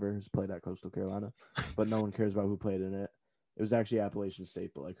game ever is played at Coastal Carolina. But no one cares about who played in it. It was actually Appalachian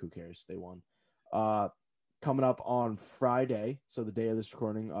State, but like who cares? They won. Coming up on Friday, so the day of this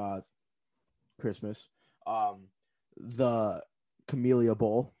recording, Christmas, the Camellia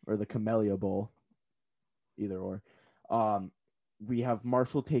Bowl or the Camellia Bowl, either or. We have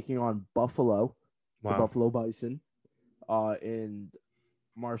Marshall taking on Buffalo, the Buffalo Bison, and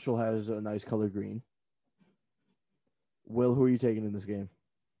Marshall has a nice color green. Will, who are you taking in this game?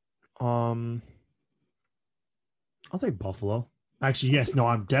 I'll take Buffalo. Actually, yes. No,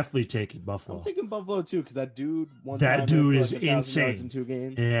 I'm definitely taking Buffalo. I'm taking Buffalo too because that dude. That dude is insane. In 2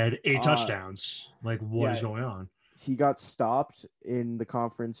 games. He had 8 touchdowns. Like, what is going on? He got stopped in the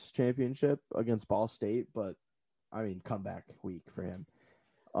conference championship against Ball State, but I mean, comeback week for him.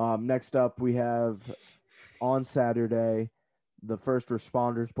 Next up, we have on Saturday the First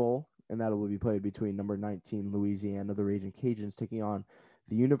Responders Bowl, and that will be played between number 19 Louisiana, the Raging Cajuns, taking on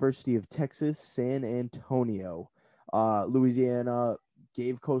the University of Texas San Antonio. Louisiana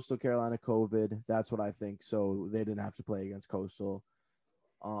gave Coastal Carolina COVID. That's what I think. So they didn't have to play against Coastal.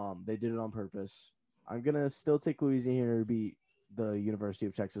 They did it on purpose. I'm going to still take Louisiana to beat the University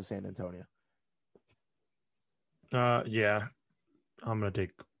of Texas San Antonio. Yeah. I'm going to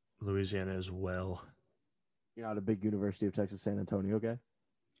take Louisiana as well. You're not a big University of Texas San Antonio guy?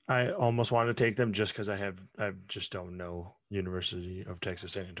 I almost wanted to take them just because I just don't know University of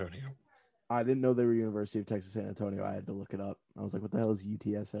Texas San Antonio. I didn't know they were University of Texas San Antonio. I had to look it up. I was like, what the hell is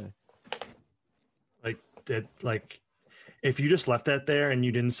UTSA? Like if you just left that there and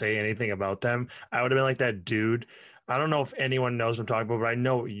you didn't say anything about them, I would have been like that dude. I don't know if anyone knows what I'm talking about, but I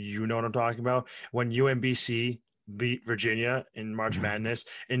know you know what I'm talking about. When UMBC beat Virginia in March Madness,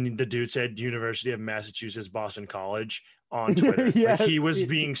 and the dude said University of Massachusetts Boston College on Twitter. Yes, like he was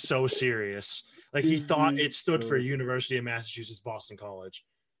being so serious. Like he thought it stood for University of Massachusetts Boston College.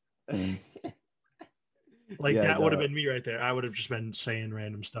 Like that would have been me right there. I would have just been saying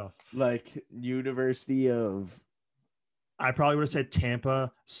random stuff. Like University of. I probably would have said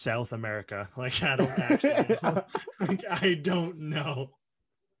Tampa, South America. Like I don't actually know. Like I don't know.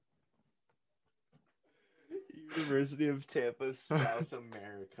 University of Tampa, South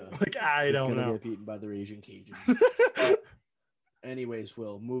America. Like I don't know. Get beaten by the Raging Cajuns. Anyways,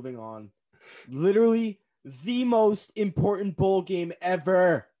 Will, moving on. Literally the most important bowl game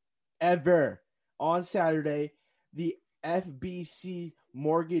ever. On Saturday, the FBC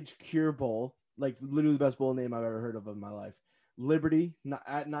Mortgage Cure Bowl, like literally the best bowl name I've ever heard of in my life. Liberty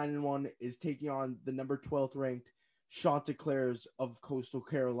at 9-1 is taking on the number 12th ranked Chanticleers of Coastal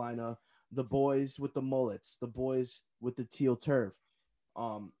Carolina, the boys with the mullets, the boys with the teal turf.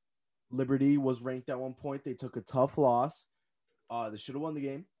 Liberty was ranked at one point. They took a tough loss. They should have won the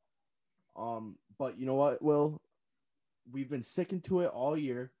game. But you know what, Will? We've been sticking to it all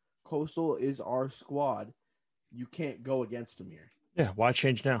year. Coastal is our squad. You can't go against them here. Yeah, why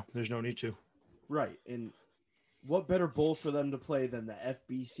change now? There's no need to. Right. And what better bowl for them to play than the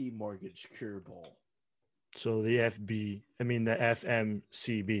FBC Mortgage Cure Bowl? So the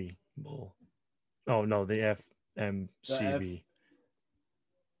FMCB Bowl. Oh, no, the FMCB.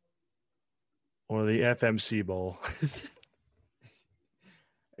 or the FMC Bowl.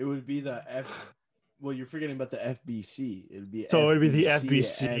 It would be the F. Well, you're forgetting about the FBC. It would be So it'd be the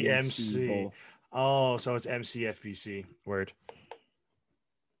FBC FBC MC. Bowl. Oh, so it's MC FBC. Word.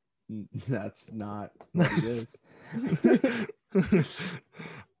 That's not what it is.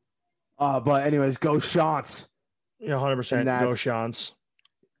 But anyways, go Shants. Yeah, 100%. Go Shants.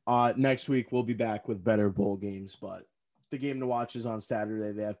 Next week we'll be back with better bowl games, but the game to watch is on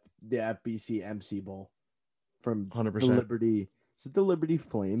Saturday. The FBC MC Bowl from 100%. the Liberty. Is it the Liberty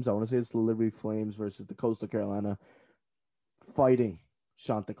Flames? I want to say it's the Liberty Flames versus the Coastal Carolina Fighting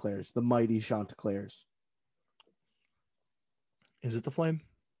Chanticleers, the mighty Chanticleers. Is it the Flame?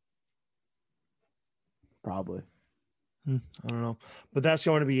 Probably. I don't know. But that's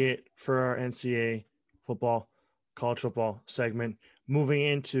going to be it for our NCAA football, college football segment. Moving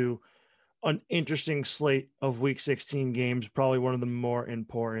into an interesting slate of Week 16 games, probably one of the more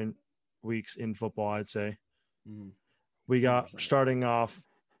important weeks in football, I'd say. Mm-hmm. We got starting off.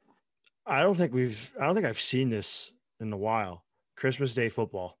 I don't think I've seen this in a while. Christmas Day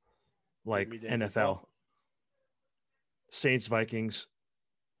football, like NFL. Football. Saints Vikings.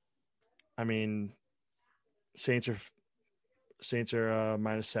 I mean, Saints are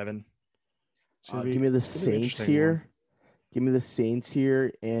 -7. Give me the Saints here. Give me the Saints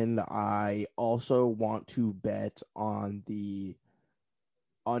here, and I also want to bet on the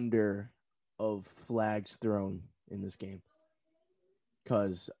under of flags thrown in this game,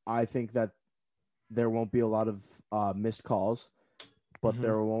 because I think that there won't be a lot of missed calls, but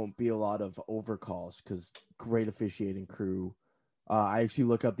there won't be a lot of overcalls because great officiating crew. I actually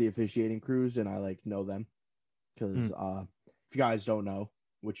look up the officiating crews and I know them because if you guys don't know,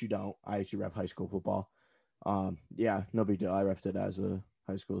 which you don't, I actually ref high school football. Yeah, no big deal. I refed it as a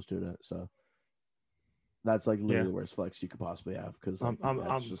high school student, so that's literally the worst flex you could possibly have because I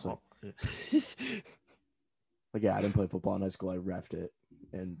didn't play football in high school. I refed it,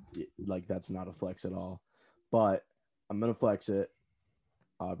 and that's not a flex at all. But I'm gonna flex it.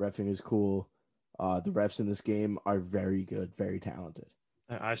 Reffing is cool. The refs in this game are very good, very talented.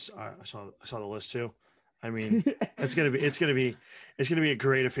 I saw the list too. I mean, it's gonna be a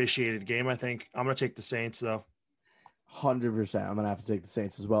great officiated game. I think I'm gonna take the Saints though. 100%. I'm gonna have to take the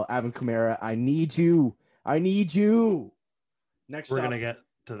Saints as well. Alvin Kamara, I need you. Next, we're gonna get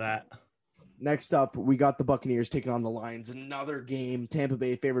to that. Next up, we got the Buccaneers taking on the Lions. Another game. Tampa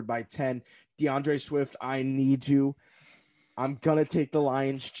Bay favored by 10. DeAndre Swift, I need you. I'm going to take the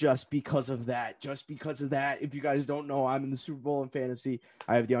Lions just because of that. If you guys don't know, I'm in the Super Bowl in fantasy.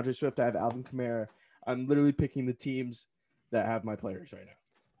 I have DeAndre Swift. I have Alvin Kamara. I'm literally picking the teams that have my players right now.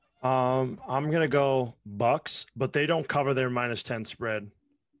 I'm going to go Bucks, but they don't cover their -10 spread.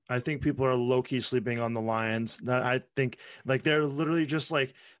 I think people are low-key sleeping on the Lions. I think they're literally just oh,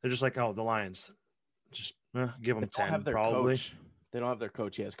 the Lions. Just give them 10 probably. Coach. They don't have their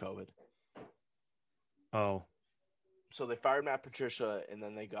coach. He has COVID. Oh. So they fired Matt Patricia, and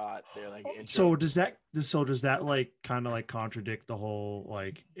then they got interim. So does that kind of contradict the whole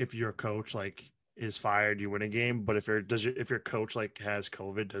if your coach is fired, you win a game, but if your coach has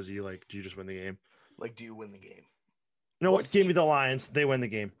COVID, does he do you just win the game? Do you win the game? You know what? Give me the Lions. They win the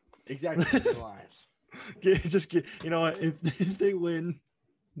game. Exactly, the Lions. You know what? If they win,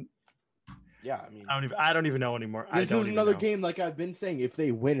 yeah. I mean, I don't even know anymore. This is another game. I've been saying, if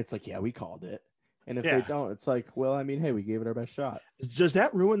they win, it's we called it, and if they don't, it's well, I mean, hey, we gave it our best shot. Does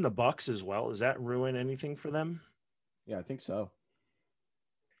that ruin the Bucks as well? Does that ruin anything for them? Yeah, I think so.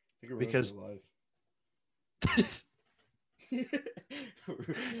 Because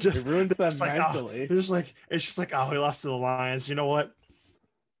it ruins them mentally. It's just oh, we lost to the Lions. You know what?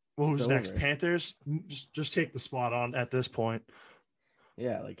 Who's next? Over. Panthers. Just take the spot on at this point.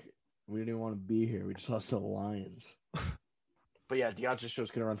 Yeah, we didn't even want to be here. We just lost to the Lions. But yeah, DeAndre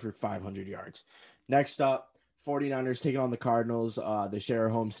Swift's gonna run for 500 yards. Next up, 49ers taking on the Cardinals. They share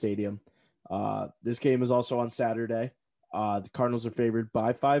a home stadium. This game is also on Saturday. The Cardinals are favored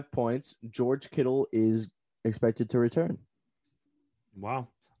by 5 points. George Kittle is expected to return. Wow.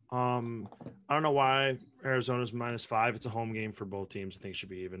 I don't know why Arizona's -5. It's a home game for both teams. I think it should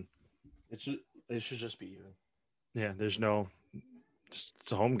be even. It should just be even. Yeah, it's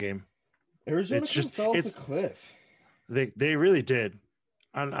a home game. Arizona fell off the cliff. They really did.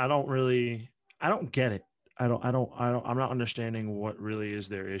 I don't get it. I'm not understanding what really is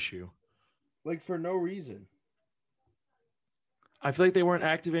their issue. For no reason. I feel like they weren't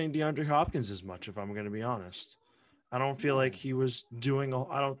activating DeAndre Hopkins as much, if I'm going to be honest. I don't feel like he was doing.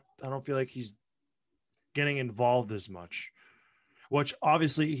 I don't feel like he's getting involved as much. which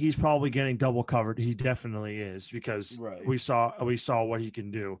obviously he's probably getting double covered. He definitely is, because we saw what he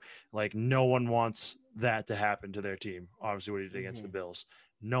can do. Like, no one wants that to happen to their team. Obviously, what he did against the Bills,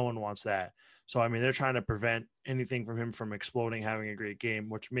 no one wants that. So I mean, they're trying to prevent anything from him from exploding, having a great game,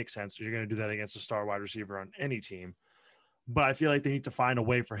 which makes sense. You're going to do that against a star wide receiver on any team. But I feel like they need to find a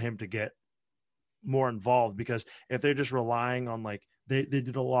way for him to get more involved, because if they're just relying on, like, they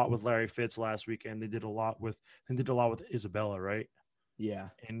did a lot with Larry Fitz last weekend. They did a lot with Isabella, right? Yeah.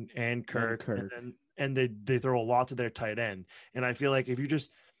 And Kirk. And they throw a lot to their tight end. And I feel like if you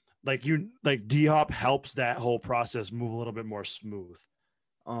just D-Hop helps that whole process move a little bit more smooth.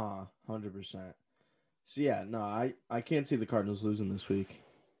 100%. So yeah, no, I can't see the Cardinals losing this week.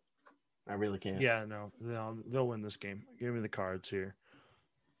 I really can't. Yeah, no, they'll win this game. Give me the Cards here.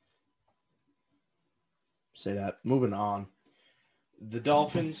 Say that. Moving on. The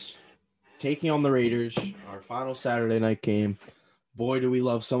Dolphins taking on the Raiders, our final Saturday night game. Boy, do we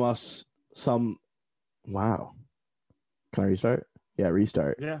love some. Wow. Can I restart? Yeah,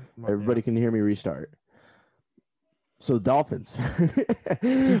 restart. Yeah. Everybody can hear me restart. So the Dolphins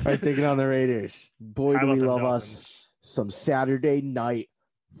are taking on the Raiders. Boy, do we love us some Saturday night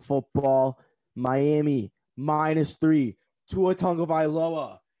football. Miami -3. Tua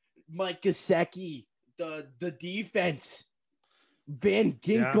Tagovailoa, Mike Gesicki, the defense, Van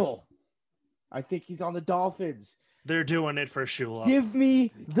Ginkel. Yeah. I think he's on the Dolphins. They're doing it for Shula. Give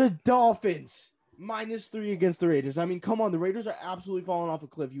me the Dolphins -3 against the Raiders. I mean, come on, the Raiders are absolutely falling off a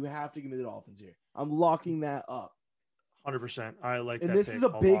cliff. You have to give me the Dolphins here. I'm locking that up. 100%. I like that. And this is a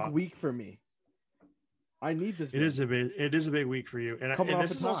big week for me. I need this. It is a big week for you, and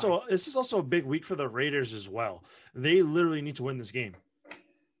this is also a big week for the Raiders as well. They literally need to win this game.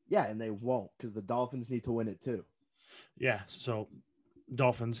 Yeah, and they won't, because the Dolphins need to win it too. Yeah, so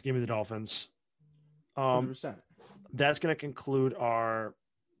Dolphins, give me the Dolphins. 100%. That's going to conclude our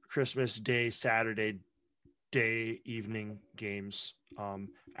Christmas Day, Saturday day, evening games.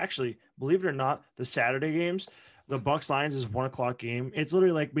 Actually, believe it or not, the Saturday games, the Bucs Lions is 1 o'clock game. It's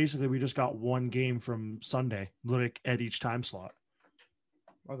literally like basically we just got one game from Sunday, literally at each time slot.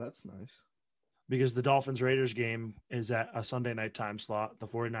 Oh, that's nice. Because the Dolphins Raiders game is at a Sunday night time slot. The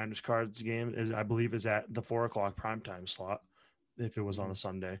 49ers Cards game I believe is at the 4 o'clock primetime slot if it was on a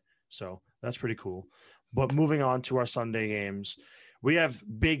Sunday. So that's pretty cool. But moving on to our Sunday games, we have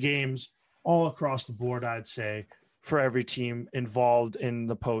big games all across the board, I'd say, for every team involved in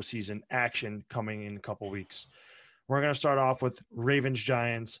the postseason action coming in a couple weeks. We're going to start off with Ravens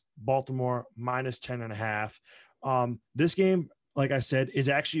Giants, Baltimore -10.5. This game, like I said, is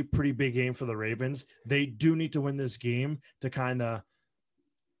actually a pretty big game for the Ravens. They do need to win this game to kind of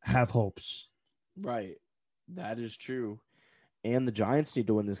have hopes. Right. That is true. And the Giants need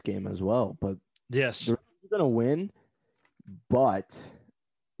to win this game as well. But yes, they're going to win, but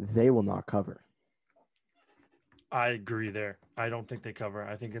they will not cover. I agree there. I don't think they cover.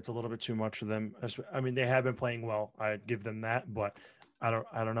 I think it's a little bit too much for them. I mean, they have been playing well. I'd give them that, but I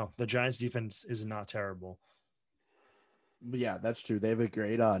don't know. The Giants defense is not terrible. Yeah, that's true. They have a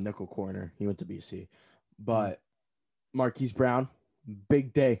great nickel corner. He went to BC. But Marquise Brown,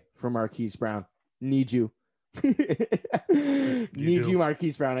 big day for Marquise Brown. Need you. Need you,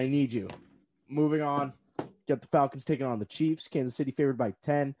 Marquise Brown. I need you. Moving on. Got the Falcons taking on the Chiefs. Kansas City favored by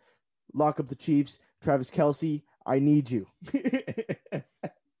 10. Lock up the Chiefs. Travis Kelce, I need you.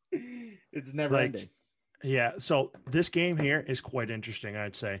 It's never ending. Yeah, so this game here is quite interesting,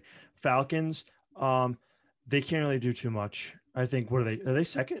 I'd say. Falcons, they can't really do too much. I think, what are they? Are they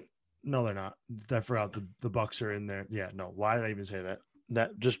second? No, they're not. I forgot the Bucs are in there. Yeah, no. Why did I even say that?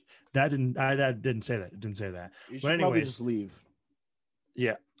 That didn't say that. It didn't say that. You should probably just leave.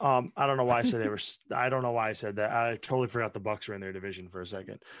 Yeah. I don't know why I said they were. I don't know why I said that. I totally forgot the Bucs were in their division for a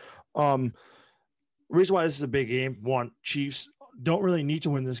second. Reason why this is a big game. One, Chiefs don't really need to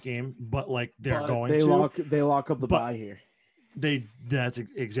win this game, but like they lock up the bye here. That's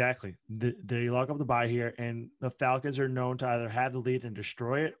exactly. They lock up the bye here, and the Falcons are known to either have the lead and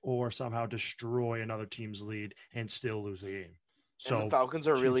destroy it, or somehow destroy another team's lead and still lose the game. So and the Falcons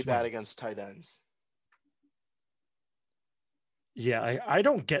are really bad against tight ends. Yeah, I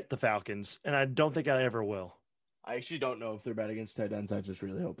don't get the Falcons, and I don't think I ever will. I actually don't know if they're bad against tight ends. I just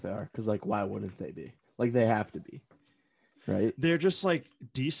really hope they are, because like, why wouldn't they be? Like, they have to be, right? They're just like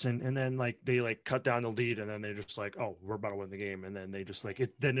decent, and then like they like cut down the lead, and then they're just like, oh, we're about to win the game, and then they just like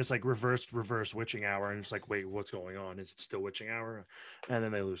it. Then it's like reverse witching hour, and it's like, wait, what's going on? Is it still witching hour? And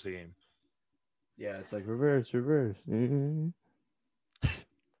then they lose the game. Yeah, it's like reverse. Mm-hmm.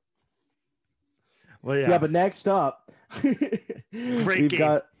 Well, yeah, but next up, great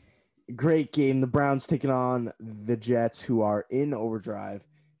game. Great game. The Browns taking on the Jets, who are in overdrive.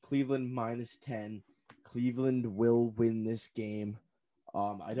 Cleveland -10. Cleveland will win this game.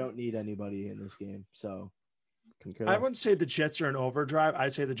 I don't need anybody in this game, so concur. I wouldn't say the Jets are in overdrive.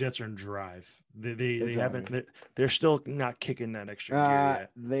 I'd say the Jets are in drive. They haven't. They're still not kicking that extra gear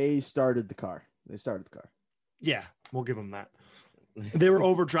yet. They started the car. Yeah, we'll give them that. They were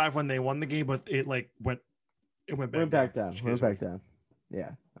overdrive when they won the game, but it went back down. Went back down.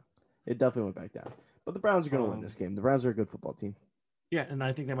 Yeah, it definitely went back down. But the Browns are going to win this game. The Browns are a good football team. Yeah, and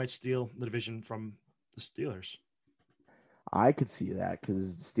I think they might steal the division from the Steelers. I could see that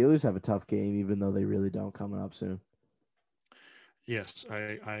because the Steelers have a tough game, even though they really don't coming up soon. Yes, I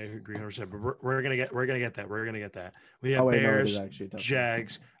agree 100%. But we're gonna get that. We're gonna get that. We have Bears,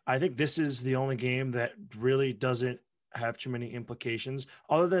 Jags. I think this is the only game that really doesn't have too many implications,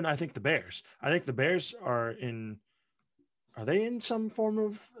 other than I think the Bears. I think the Bears are in. Are they in some form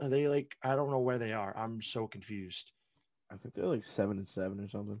of? Are they like? I don't know where they are. I'm so confused. I think they're like 7-7 or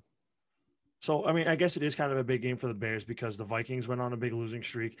something. So, I mean, I guess it is kind of a big game for the Bears because the Vikings went on a big losing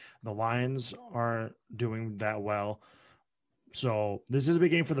streak. The Lions aren't doing that well. So this is a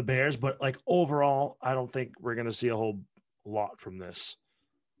big game for the Bears, but like overall, I don't think we're going to see a whole lot from this.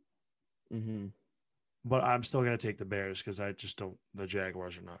 Mm-hmm. But I'm still going to take the Bears because I just don't – the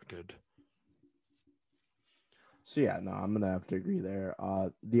Jaguars are not good. So, yeah, no, I'm going to have to agree there.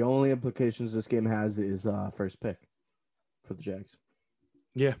 The only implications this game has is first pick for the Jags.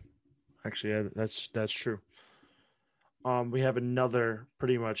 Yeah. Actually, yeah, that's true. We have another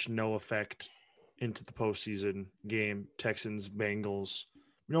pretty much no effect into the postseason game. Texans, Bengals.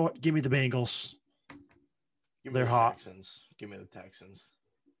 You know what? Give me the Bengals. They're hot. Texans. Give me the Texans.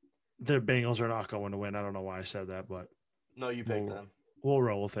 The Bengals are not going to win. I don't know why I said that, but no, you picked them. We'll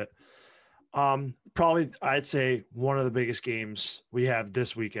roll with it. Probably, I'd say one of the biggest games we have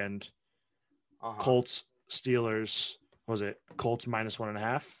this weekend. Colts, Steelers. Was it Colts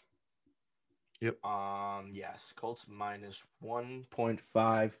 -1.5? Yep. Yes. Colts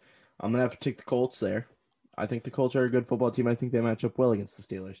 -1.5. I'm gonna have to take the Colts there. I think the Colts are a good football team. I think they match up well against the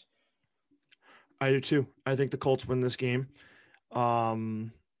Steelers. I do too. I think the Colts win this game.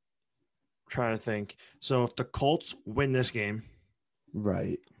 Trying to think. So if the Colts win this game,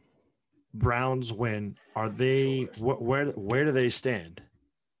 right? Browns win. Are they? Where do they stand?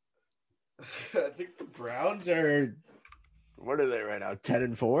 I think the Browns are. What are they right now?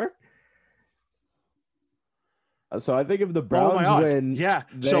 10-4. So I think if the Browns win,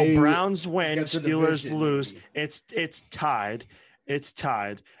 so Browns win, Steelers lose. It's tied. It's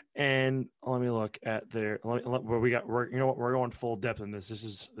tied. And let me look at their. Where we got. You know what? We're going full depth in this. This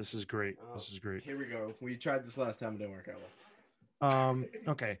is great. This is great. Here we go. We tried this last time. It didn't work out well.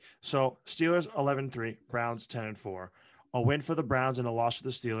 Okay. So Steelers 11-3, Browns 10-4. A win for the Browns and a loss for the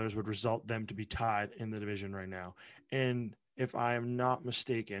Steelers would result them to be tied in the division right now. And if I am not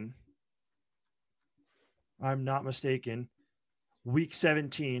mistaken. Week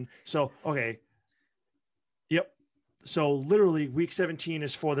 17. So, okay. Yep. So, literally, week 17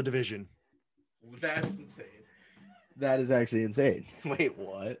 is for the division. That's insane. That is actually insane. Wait,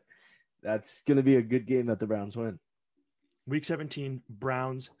 what? That's going to be a good game that the Browns win. Week 17,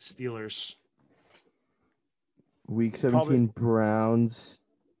 Browns, Steelers. Week 17, Browns.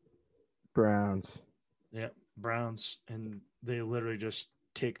 Yep, Browns. And they literally just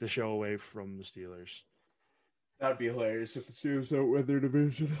take the show away from the Steelers. That'd be hilarious if the Steelers don't win their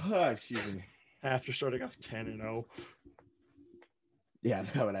division. Excuse me. After starting off 10-0. Yeah,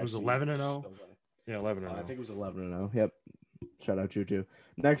 that would actually. It was 11-0. Yeah, 11-0. I think it was 11-0. Yep. Shout out Juju.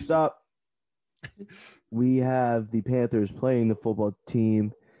 Next up, we have the Panthers playing the football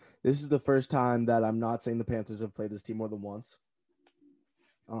team. This is the first time that I'm not saying the Panthers have played this team more than once.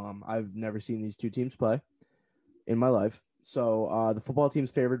 I've never seen these two teams play in my life. So the football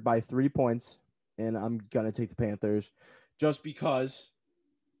team's favored by 3 points. And I'm going to take the Panthers just because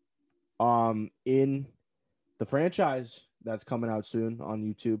in the franchise that's coming out soon on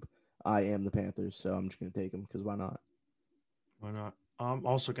YouTube, I am the Panthers. So I'm just going to take them because why not? Why not? I'm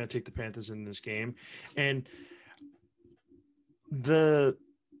also going to take the Panthers in this game. And the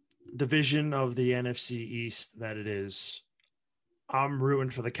division of the NFC East that it is, I'm rooting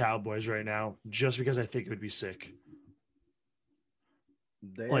for the Cowboys right now just because I think it would be sick.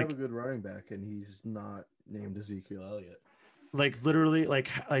 They have a good running back, and he's not named Ezekiel Elliott. Like, literally,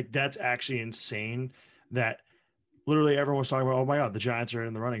 like that's actually insane that literally everyone was talking about, oh, my God, the Giants are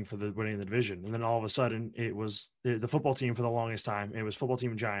in the running for the winning the division. And then all of a sudden, it was the football team for the longest time. It was football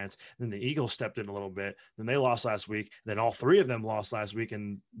team and Giants. Then the Eagles stepped in a little bit. Then they lost last week. Then all three of them lost last week,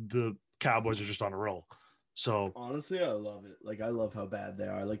 and the Cowboys are just on a roll. So honestly, I love it. Like, I love how bad they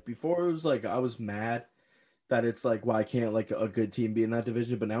are. Like, before it was like I was mad that it's like, why can't like a good team be in that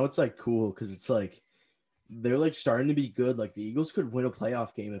division? But now it's like cool because it's like they're like starting to be good. Like the Eagles could win a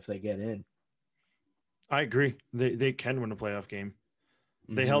playoff game if they get in. I agree. They can win a playoff game.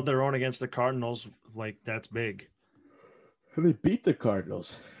 They held their own against the Cardinals. Like, that's big. And they beat the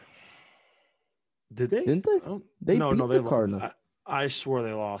Cardinals. Did they? Didn't they? They beat the Cardinals. I swore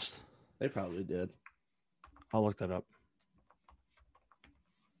they lost. They probably did. I'll look that up.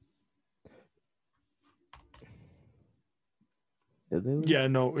 Did they? Yeah,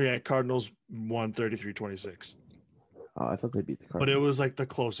 no, yeah. Cardinals won 33-26. Oh, I thought they beat the Cardinals. But it was like the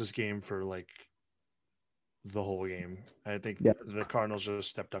closest game for like the whole game. I think the Cardinals just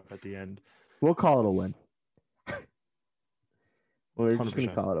stepped up at the end. We'll call it a win. We're just 100%.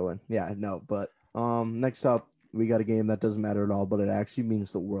 gonna call it a win. Yeah, no, but next up we got a game that doesn't matter at all, but it actually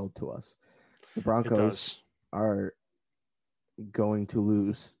means the world to us. The Broncos are going to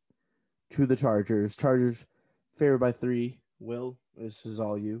lose to the Chargers. Chargers favored by 3. Will, this is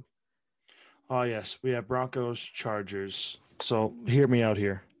all you. Oh, yes. We have Broncos, Chargers. So hear me out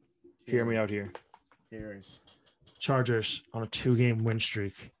here. Hear me out here. Hearing. Chargers on a 2-game win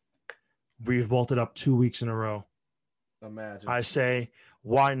streak. We've bolted up 2 weeks in a row. Imagine. I say,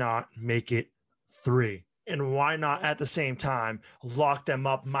 why not make it 3? And why not at the same time lock them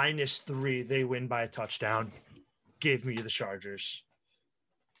up -3? They win by a touchdown. Give me the Chargers.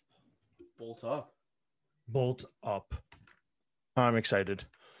 Bolt up. Bolt up. I'm excited.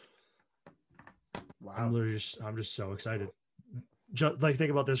 Wow. I'm just so excited. Like,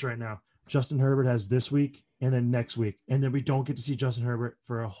 think about this right now. Justin Herbert has this week and then next week, and then we don't get to see Justin Herbert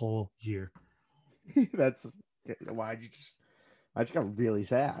for a whole year. That's why I just got really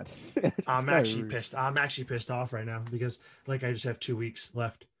sad. I'm actually pissed. I'm actually pissed off right now because like I just have 2 weeks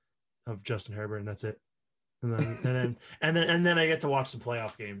left of Justin Herbert and that's it. And then I get to watch the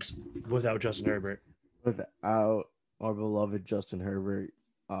playoff games without Justin Herbert. Without our beloved Justin Herbert.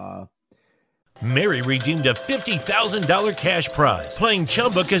 Mary redeemed a $50,000 cash prize playing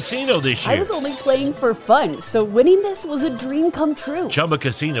Chumba Casino this year. I was only playing for fun, so winning this was a dream come true. Chumba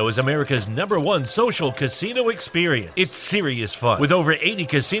Casino is America's #1 social casino experience. It's serious fun. With over 80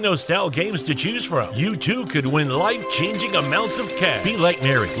 casino-style games to choose from, you too could win life-changing amounts of cash. Be like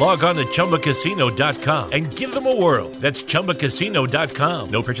Mary. Log on to ChumbaCasino.com and give them a whirl. That's ChumbaCasino.com.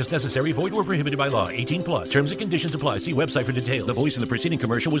 No purchase necessary. Void or prohibited by law. 18+. Terms and conditions apply. See website for details. The voice in the preceding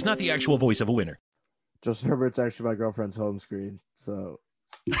commercial was not the actual voice of a winner. Justin Herbert's actually my girlfriend's home screen, so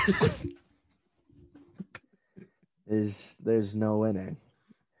there's no winning.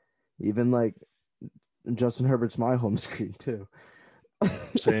 Even like Justin Herbert's my home screen too.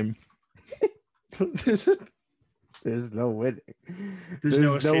 Same. There's no winning. There's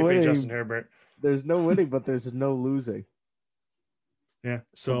no escaping Justin Herbert. There's no winning, but there's no losing. Yeah.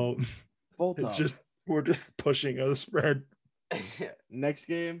 So it's just we're just pushing a spread. Next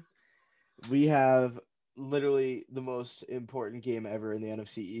game, we have literally the most important game ever in the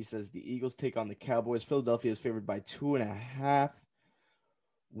NFC East as the Eagles take on the Cowboys. Philadelphia is favored by 2.5.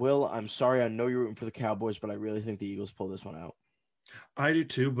 Will, I'm sorry. I know you're rooting for the Cowboys, but I really think the Eagles pull this one out. I do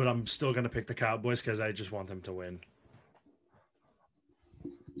too, but I'm still going to pick the Cowboys because I just want them to win.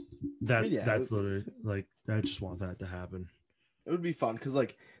 That's literally like, I just want that to happen. It would be fun because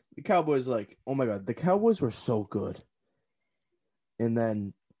like the Cowboys, like, oh my God, the Cowboys were so good. And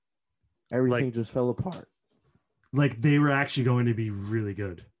then everything just fell apart. Like they were actually going to be really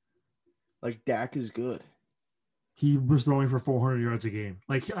good. Like Dak is good. He was throwing for 400 yards a game.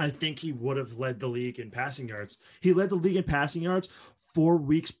 Like I think he would have led the league in passing yards. He led the league in passing yards 4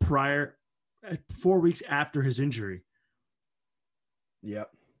 weeks after his injury.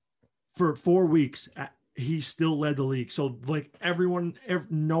 Yep. For 4 weeks, he still led the league. So like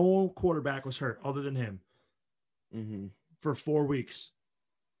no quarterback was hurt other than him. Mm-hmm. For 4 weeks.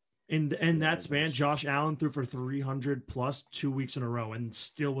 In that span, Josh Allen threw for 300 plus 2 weeks in a row and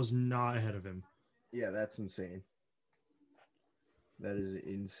still was not ahead of him. Yeah, that's insane. That is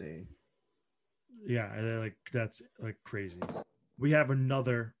insane. Yeah, that's like crazy. We have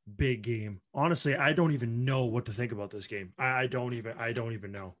another big game. Honestly, I don't even know what to think about this game. I don't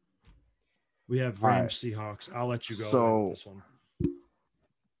even know. We have Rams Seahawks. I'll let you go so, with this one.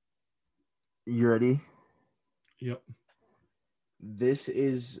 You ready? Yep. This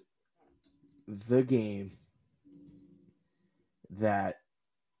is the game that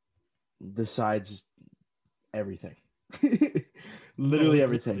decides everything. Literally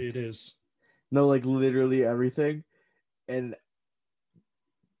everything. It is. No, like literally everything. And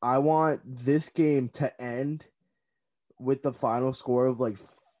I want this game to end with the final score of like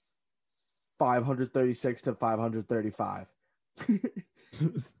 536 to 535.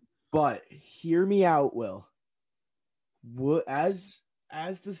 But hear me out, Will. As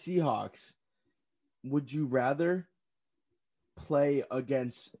the Seahawks, would you rather play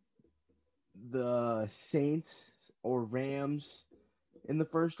against the Saints or Rams in the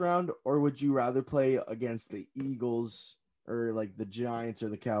first round, or would you rather play against the Eagles or like the Giants or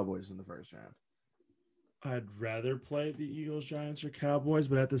the Cowboys in the first round? I'd rather play the Eagles, Giants, or Cowboys,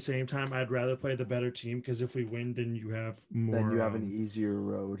 but at the same time, I'd rather play the better team because if we win, then you have more. Then you have an easier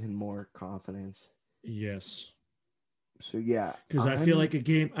road and more confidence. Yes. So yeah, because I feel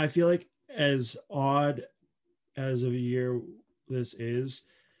like as odd as of a year this is,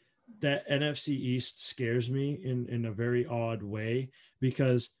 that NFC East scares me in a very odd way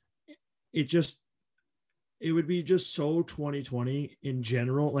because it would be just so 2020 in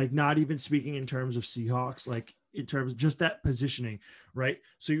general, like not even speaking in terms of Seahawks, like in terms of just that positioning, right?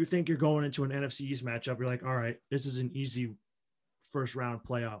 So you think you're going into an NFC East matchup, you're like, all right, this is an easy first round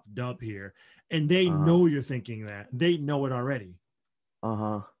playoff dub here. And they know you're thinking that. They know it already.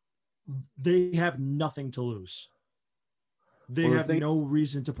 They have nothing to lose. They have no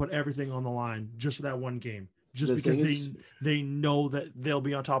reason to put everything on the line just for that one game. Just because they know that they'll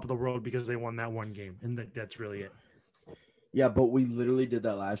be on top of the world because they won that one game. And that's really it. Yeah, but we literally did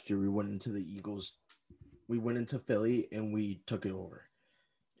that last year. We went into the Eagles. We went into Philly and we took it over.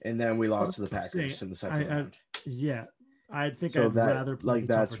 And then we lost to the Packers in the second round. Yeah. I think I'd rather play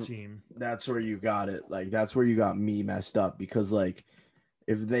the tougher team. That's where you got it. Like, that's where you got me messed up because, like,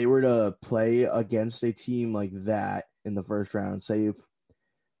 if they were to play against a team like that in the first round,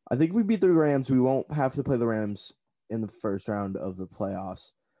 I think if we beat the Rams, we won't have to play the Rams in the first round of the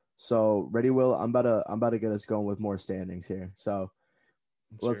playoffs. So, ready, Will? I'm about to get us going with more standings here. So,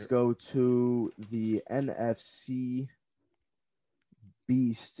 let's go to the NFC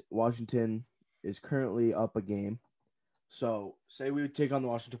Beast. Washington is currently up a game. So, say we would take on the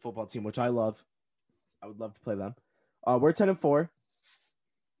Washington football team, which I love. I would love to play them. We're 10-4.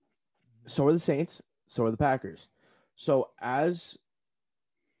 So are the Saints. So are the Packers. So the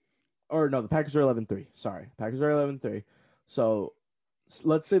Packers are 11-3. Sorry. Packers are 11-3. So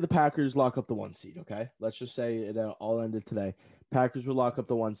let's say the Packers lock up the 1 seed, okay? Let's just say it all ended today. Packers would lock up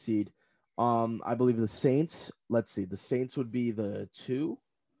the 1 seed. I believe the Saints, let's see. The Saints would be the 2.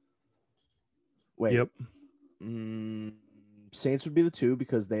 Wait. Yep. Saints would be the 2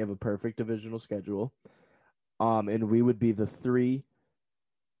 because they have a perfect divisional schedule. And we would be the 3.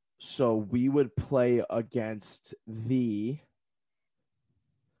 So we would play against the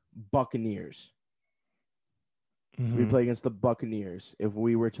Buccaneers. We'd play against the Buccaneers if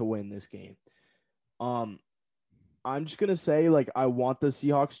we were to win this game. I'm just going to say, like, I want the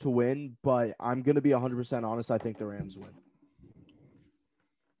Seahawks to win, but I'm going to be 100% honest. I think the Rams win.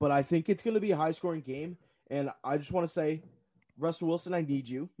 But I think it's going to be a high-scoring game. And I just want to say, Russell Wilson, I need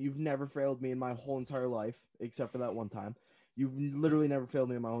you. You've never failed me in my whole entire life, except for that one time. You've literally never failed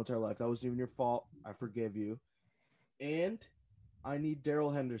me in my whole entire life. That wasn't even your fault. I forgive you. And I need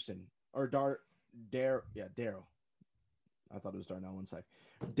Darrell Henderson. Or Darrell. I thought it was Darnell. One sec.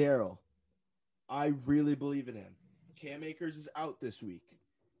 Darrell. I really believe in him. Cam Akers is out this week.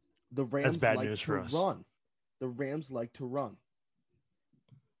 The Rams That's bad news for us. Run. The Rams like to run.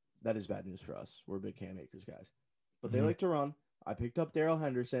 That is bad news for us. We're big Cam Akers guys. But they like to run. I picked up Darrell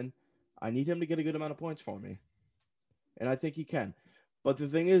Henderson. I need him to get a good amount of points for me. And I think he can. But the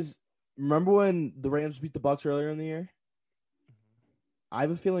thing is, remember when the Rams beat the Bucs earlier in the year? I have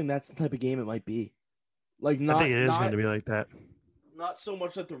a feeling that's the type of game it might be. Like, I think it is going to be like that. Not so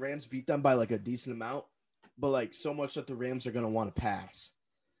much that the Rams beat them by like a decent amount, but like so much that the Rams are going to want to pass.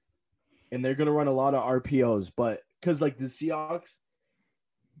 And they're going to run a lot of RPOs. But because like the Seahawks,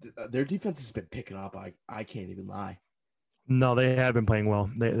 their defense has been picking up. I can't even lie. No, they have been playing well.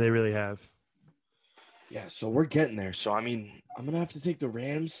 They really have. Yeah, so we're getting there. So, I mean, I'm going to have to take the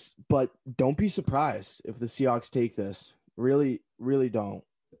Rams, but don't be surprised if the Seahawks take this. Really, really don't.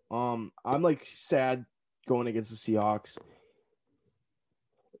 I'm, like, sad going against the Seahawks.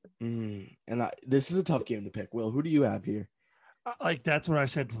 This is a tough game to pick. Will, who do you have here? Like, that's what I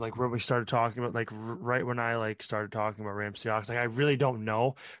said, like, when we started talking about, like, right when I, like, started talking about Rams Seahawks. Like, I really don't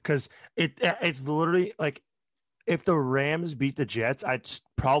know because it's literally, like, if the Rams beat the Jets, I'd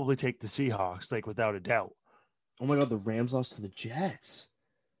probably take the Seahawks, like, without a doubt. Oh, my God, the Rams lost to the Jets.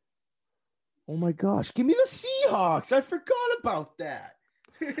 Oh, my gosh. Give me the Seahawks. I forgot about that.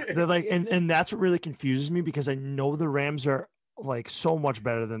 They're like, and that's what really confuses me because I know the Rams are, like, so much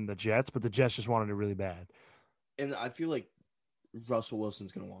better than the Jets, but the Jets just wanted it really bad. And I feel like Russell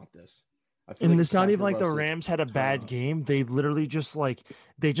Wilson's going to want this. I feel And like it's not time even for like the Russ to Rams had a turn bad on. game. They literally just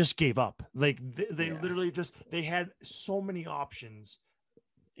they just gave up. Like they Yeah. literally just they had so many options,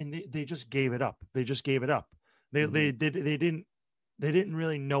 and they just gave it up. They just gave it up. They didn't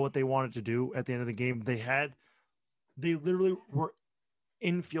really know what they wanted to do at the end of the game. They literally were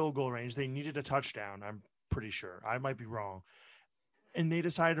in field goal range. They needed a touchdown. I'm pretty sure. I might be wrong. And they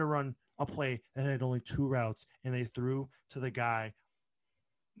decided to run a play that had only 2 routes, and they threw to the guy,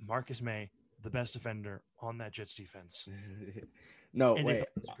 Marcus May, the best defender on that Jets defense. No, And they wait. thought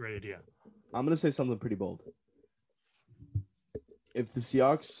it was a great idea. I'm gonna say something pretty bold. If the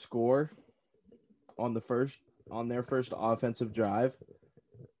Seahawks score on their first offensive drive,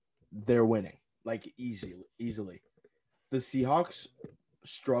 they're winning like easily. The Seahawks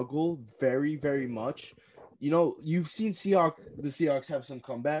struggle very, very much. You know, you've seen the Seahawks have some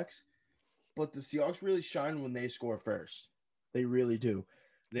comebacks, but the Seahawks really shine when they score first. They really do.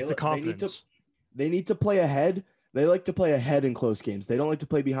 It's the confidence. They need to play ahead. They like to play ahead in close games. They don't like to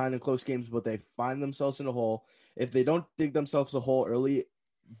play behind in close games, but they find themselves in a hole. If they don't dig themselves a hole early,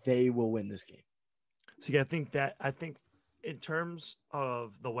 they will win this game. So yeah, I think in terms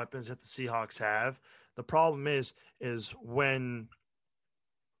of the weapons that the Seahawks have, the problem is when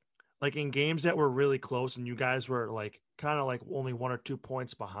like in games that were really close and you guys were like kind of like only 1 or 2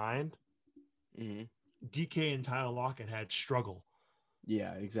 points behind, DK and Tyler Lockett had struggle.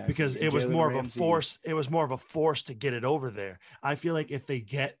 Yeah, exactly. Because it was Jalen more Ramsey, of a force. It was more of a force to get it over there. I feel like if they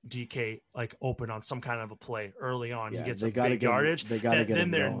get DK like open on some kind of a play early on, he gets a big yardage.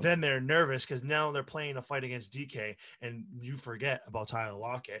 Then they're nervous because now they're playing a fight against DK, and you forget about Tyler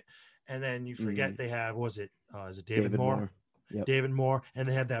Lockett, and then you forget they have is it David Moore? Yep. David Moore, and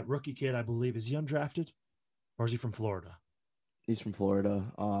they have that rookie kid. I believe is he undrafted, or is he from Florida? He's from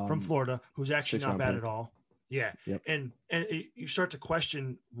Florida. Who's actually not bad at all. Yeah. Yep. And you start to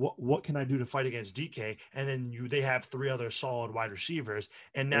question what can I do to fight against DK? And then they have 3 other solid wide receivers.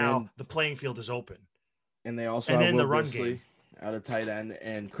 And now the playing field is open. And they also have Will Disley out of tight end,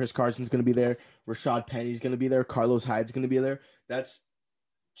 and Chris Carson's going to be there. Rashad Penny's going to be there. Carlos Hyde's going to be there. That's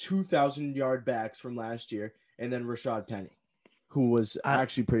 2,000-yard backs from last year. And then Rashad Penny, who was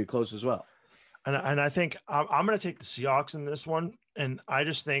actually pretty close as well. And I think I'm going to take the Seahawks in this one. And I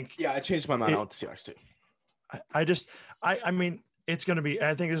just think. Yeah, I changed my mind on the Seahawks too. I mean, it's going to be,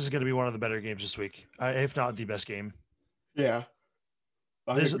 I think this is going to be one of the better games this week, if not the best game. Yeah.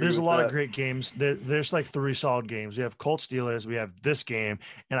 There's a lot of great games. There's like 3 solid games. We have Colts Steelers, we have this game,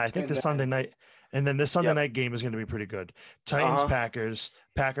 and I think Sunday night, and then this Sunday night game is going to be pretty good. Titans, Packers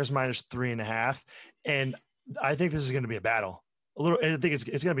minus 3.5. And I think this is going to be a battle. I think it's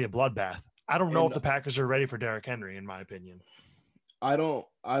going to be a bloodbath. I don't know if the Packers are ready for Derrick Henry, in my opinion. I don't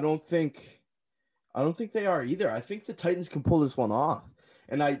think they are either. I think the Titans can pull this one off.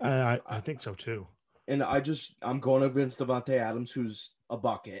 And I think so too. And I'm going against Davante Adams, who's a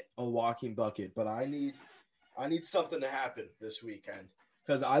walking bucket. But I need something to happen this weekend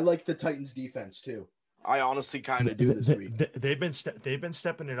because I like the Titans defense too. I honestly kind of do this week. They've been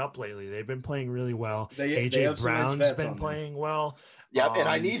stepping it up lately. They've been playing really well. AJ Brown's been playing well. Yep, and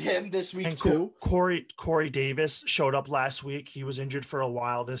I need him this week too. Corey Davis showed up last week. He was injured for a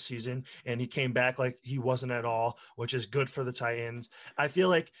while this season, and he came back like he wasn't at all, which is good for the Titans. I feel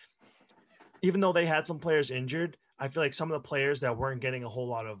like even though they had some players injured, I feel like some of the players that weren't getting a whole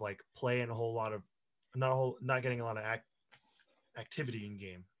lot of like play and a whole lot of not getting a lot of activity in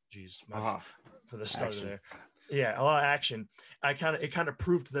game. Jeez, for the start of there. Yeah, a lot of action. It kind of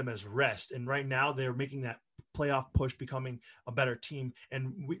proved to them as rest, and right now they're making that playoff push, becoming a better team.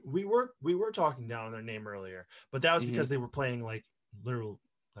 And we were talking down on their name earlier, but that was because they were playing like literal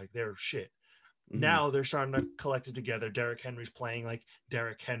like they're shit. Now they're starting to collect it together. Derrick Henry's playing like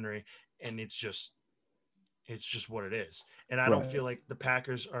Derrick Henry, and it's just what it is. And I don't feel like the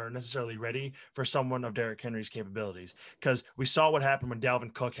Packers are necessarily ready for someone of Derrick Henry's capabilities because we saw what happened when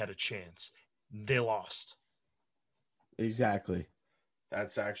Dalvin Cook had a chance. They lost. Exactly.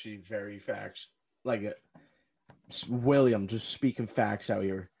 That's actually very facts. Like William, just speaking facts out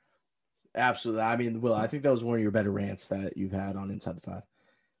here. Absolutely. I mean, Will, I think that was one of your better rants that you've had on Inside the Five.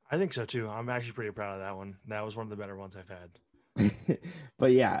 I think so too. I'm actually pretty proud of that one. That was one of the better ones I've had.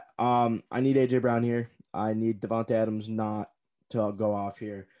 But yeah, I need AJ Brown here. I need Davante Adams not to go off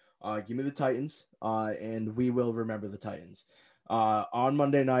here. Give me the Titans, and we will remember the Titans. On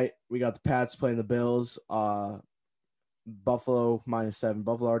Monday night, we got the Pats playing the Bills. Buffalo -7.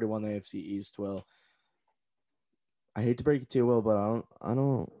 Buffalo already won the AFC East. Will, I hate to break it to you, Will, but I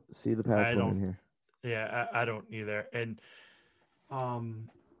don't see the Pats winning here. Yeah, I don't either. And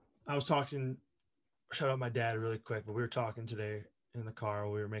I was talking. Shout out my dad really quick, but we were talking today in the car.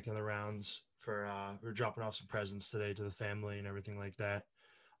 We were making the rounds for we were dropping off some presents today to the family and everything like that.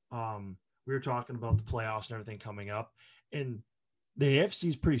 We were talking about the playoffs and everything coming up, and the AFC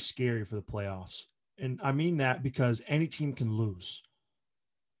is pretty scary for the playoffs. And I mean that because any team can lose.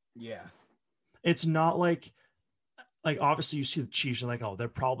 Yeah. It's not like obviously you see the Chiefs and like, oh, they're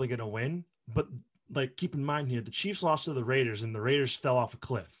probably going to win. But like, keep in mind here, the Chiefs lost to the Raiders and the Raiders fell off a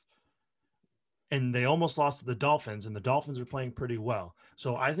cliff. And they almost lost to the Dolphins, and the Dolphins are playing pretty well.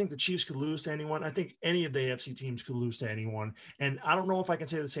 So I think the Chiefs could lose to anyone. I think any of the AFC teams could lose to anyone. And I don't know if I can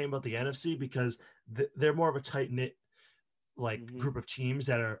say the same about the NFC because they're more of a tight-knit group of teams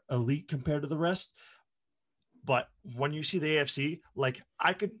that are elite compared to the rest. But when you see the AFC,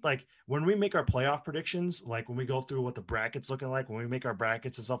 when we make our playoff predictions, like when we go through what the bracket's looking like, when we make our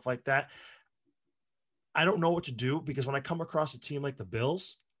brackets and stuff like that, I don't know what to do because when I come across a team like the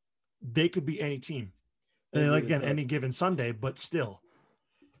Bills, they could be any team. Any given Sunday, but still.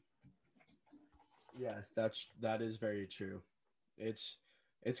 Yeah, that is very true. It's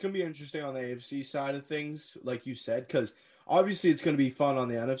going to be interesting on the AFC side of things, like you said, because obviously it's going to be fun on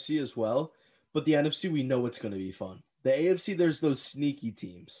the NFC as well. But the NFC, we know it's going to be fun. The AFC, there's those sneaky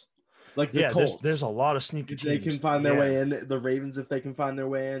teams. Like the Colts. There's a lot of sneaky teams. They can find their way in. The Ravens, if they can find their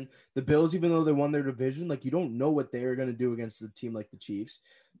way in. The Bills, even though they won their division, like you don't know what they're going to do against a team like the Chiefs.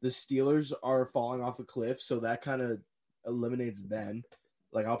 The Steelers are falling off a cliff, so that kind of eliminates them.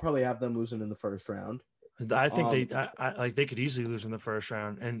 Like I'll probably have them losing in the first round. I think they could easily lose in the first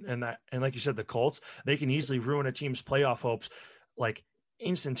round, and like you said, the Colts, they can easily ruin a team's playoff hopes, like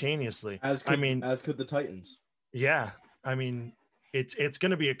instantaneously. As could the Titans. Yeah, I mean, it's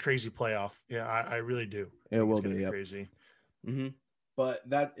going to be a crazy playoff. Yeah, I really do. It will be crazy. Mm-hmm. But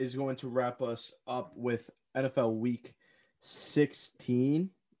that is going to wrap us up with NFL Week 16.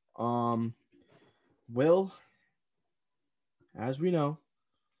 Will, as we know,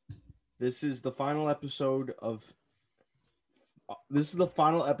 this is the final episode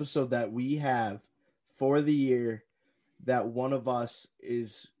that we have for the year that one of us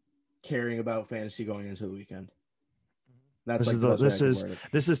is caring about fantasy going into the weekend. That's this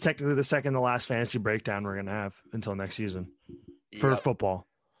is technically the second to last fantasy breakdown we're gonna have until next season for football.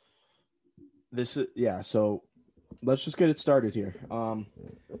 So let's just get it started here.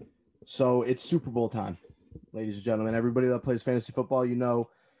 So it's Super Bowl time, ladies and gentlemen. Everybody that plays fantasy football, you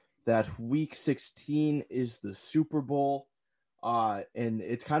know that Week 16 is the Super Bowl, and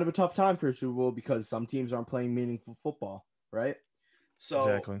it's kind of a tough time for a Super Bowl because some teams aren't playing meaningful football, right? So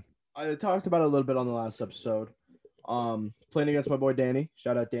exactly. I talked about it a little bit on the last episode. Playing against my boy Danny.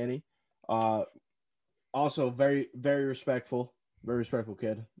 Shout out Danny. Also very, very respectful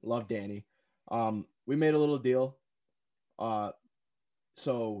kid. Love Danny. We made a little deal.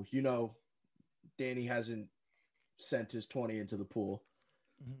 So Danny hasn't sent his 20 into the pool.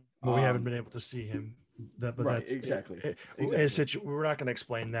 But we haven't been able to see him. Exactly. We're not going to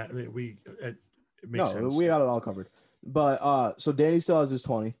explain that. It makes sense. We got it all covered. But so Danny still has his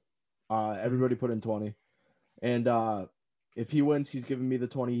 20. Everybody put in 20. And if he wins, he's giving me the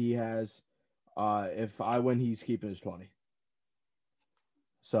 20 he has. If I win, he's keeping his 20.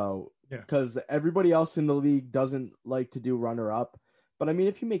 So, because everybody else in the league doesn't like to do runner-up. But, I mean,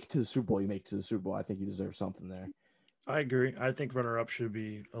 if you make it to the Super Bowl, you make it to the Super Bowl. I think you deserve something there. I agree. I think runner-up should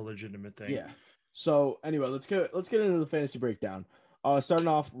be a legitimate thing. Yeah. So, anyway, let's get into the fantasy breakdown. Starting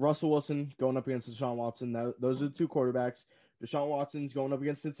off, Russell Wilson going up against Deshaun Watson. Those are the two quarterbacks. Deshaun Watson's going up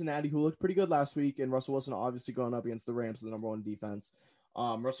against Cincinnati, who looked pretty good last week, and Russell Wilson obviously going up against the Rams, the number one defense.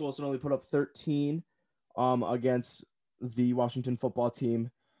 Russell Wilson only put up 13 against the Washington football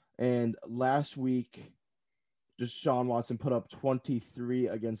team, and last week, Deshaun Watson put up 23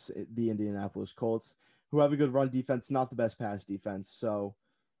 against the Indianapolis Colts, who have a good run defense, not the best pass defense. So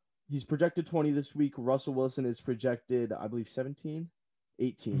he's projected 20 this week. Russell Wilson is projected, I believe,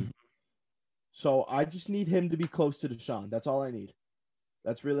 18. So I just need him to be close to Deshaun. That's all I need.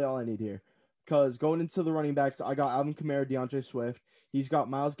 That's really all I need here. Because going into the running backs, I got Alvin Kamara, DeAndre Swift. He's got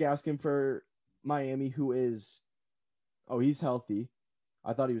Myles Gaskin for Miami, who is – he's healthy.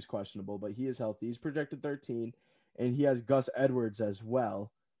 I thought he was questionable, but he is healthy. He's projected 13. And he has Gus Edwards as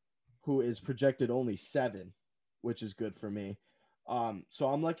well, who is projected only 7, which is good for me. So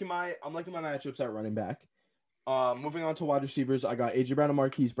I'm liking my matchups at running back. Moving on to wide receivers, I got A.J. Brown and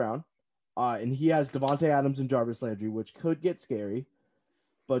Marquise Brown. And he has Devontae Adams and Jarvis Landry, which could get scary.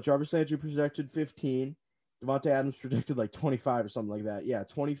 But Jarvis Landry projected 15. Devontae Adams projected like 25 or something like that. Yeah,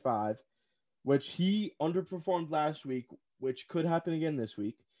 25, which he underperformed last week, which could happen again this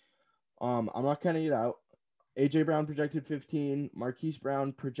week. I'm not counting it out. A.J. Brown projected 15. Marquise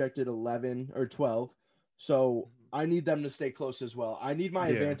Brown projected 11 or 12. So I need them to stay close as well. I need my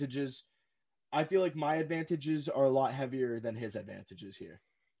advantages. I feel like my advantages are a lot heavier than his advantages here.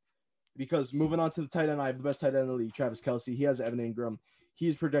 Because moving on to the tight end, I have the best tight end in the league, Travis Kelce. He has Evan Ingram.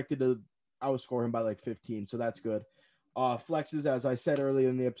 He's projected to outscore him by like 15, so that's good. Flexes, as I said earlier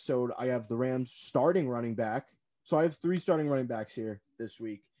in the episode, I have the Rams starting running back. So I have 3 starting running backs here this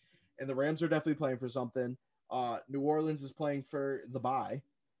week. And the Rams are definitely playing for something. New Orleans is playing for the bye.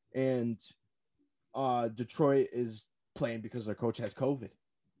 And Detroit is playing because their coach has COVID.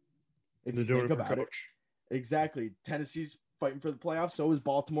 If you think about it. Exactly. Tennessee's fighting for the playoffs. So is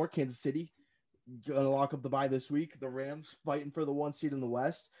Baltimore. Kansas City going to lock up the bye this week. The Rams fighting for the 1 seed in the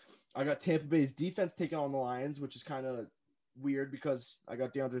West. I got Tampa Bay's defense taking on the Lions, which is kind of weird because I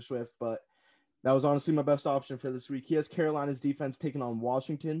got DeAndre Swift, but that was honestly my best option for this week. He has Carolina's defense taking on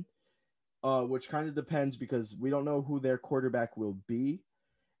Washington, which kind of depends because we don't know who their quarterback will be.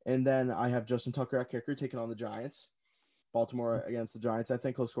 And then I have Justin Tucker at kicker taking on the Giants. Baltimore against the Giants. I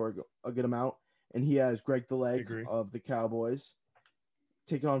think he'll score a good amount. And he has Greg the Leg of the Cowboys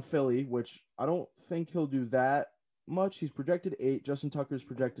taking on Philly, which I don't think he'll do that much. He's projected 8. Justin Tucker's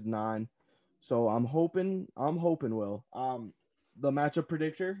projected 9. So I'm hoping, Will. The matchup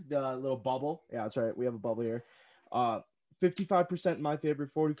predictor, the little bubble. Yeah, that's right. We have a bubble here. 55% in my favor,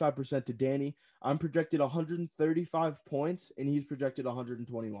 45% to Danny. I'm projected 135 points, and he's projected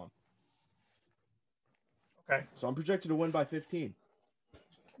 121. Okay. So I'm projected to win by 15.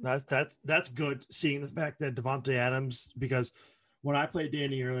 That's good, seeing the fact that Devontae Adams, because when I played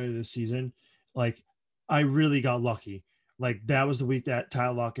Danny earlier this season, like, I really got lucky. Like, that was the week that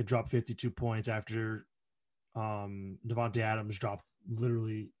Tyler Lockett dropped 52 points after Devontae Adams dropped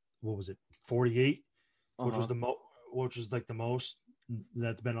literally, what was it, 48, which was which was like the most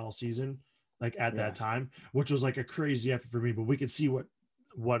that's been all season, like at that time, which was like a crazy effort for me. But we could see what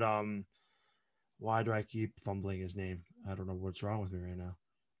why do I keep fumbling his name? I don't know what's wrong with me right now.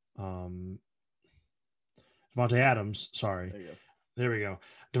 Devontae Adams, sorry. There we go.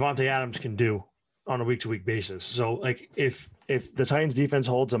 Devontae Adams can do on a week-to-week basis. So, like, if the Titans defense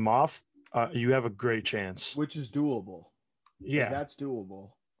holds him off, you have a great chance. Which is doable. Yeah. That's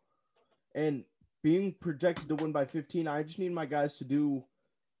doable. And being projected to win by 15, I just need my guys to do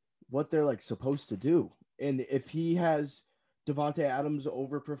what they're, like, supposed to do. And if he has Devontae Adams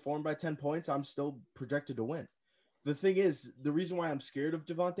overperformed by 10 points, I'm still projected to win. The thing is, the reason why I'm scared of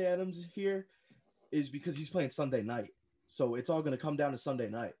Devontae Adams here is because he's playing Sunday night. So it's all going to come down to Sunday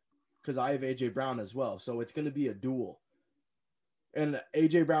night because I have A.J. Brown as well. So it's going to be a duel. And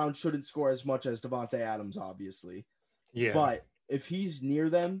A.J. Brown shouldn't score as much as Devontae Adams, obviously. Yeah. But if he's near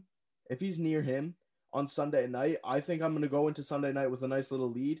him on Sunday night, I think I'm going to go into Sunday night with a nice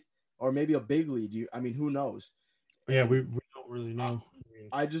little lead or maybe a big lead. Who knows? Yeah, we don't really know.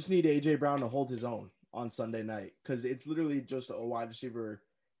 I just need A.J. Brown to hold his own on Sunday night because it's literally just a wide receiver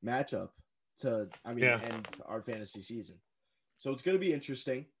matchup to end our fantasy season. So it's going to be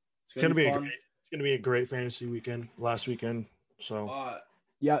interesting. It's going to be fun. It's going to be a great fantasy weekend last weekend. So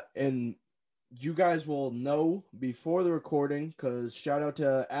yeah, and you guys will know before the recording because shout out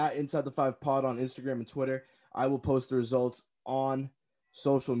to @Inside the 5 Pod on Instagram and Twitter. I will post the results on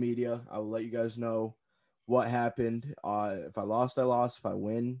social media. I will let you guys know what happened. If I lost, I lost. If I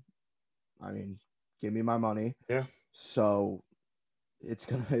win, give me my money. Yeah. So it's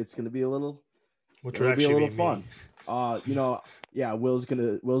gonna be a little, fun.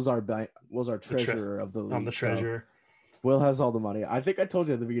 Will's our treasurer of the league. I'm the treasurer. So Will has all the money. I think I told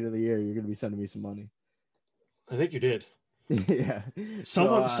you at the beginning of the year you're gonna be sending me some money. I think you did. Yeah.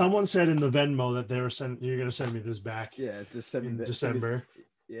 Someone said in the Venmo that you're gonna send me this back. Yeah, just send me December.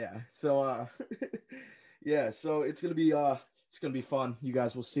 Yeah. So yeah. So it's gonna be fun. You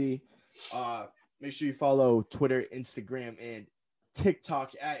guys will see. Make sure you follow Twitter, Instagram, and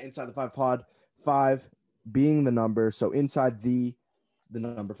TikTok @Inside the 5 Pod. 5 being the number. So inside the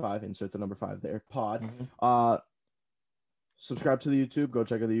number 5, insert the number 5 there. Pod. Mm-hmm. Subscribe to the YouTube. Go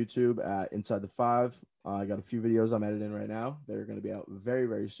check out the YouTube at Inside the 5. I got a few videos I'm editing right now. They're going to be out very,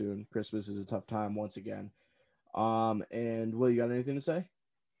 very soon. Christmas is a tough time once again. And Will, you got anything to say?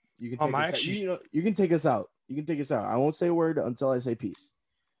 You can take us out. You can take us out. You can take us out. I won't say a word until I say peace.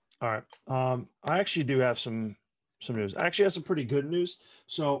 All right. I actually do have some news. I actually have some pretty good news.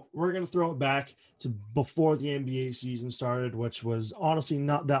 So we're going to throw it back to before the NBA season started, which was honestly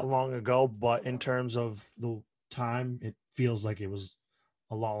not that long ago, but in terms of the time, it feels like it was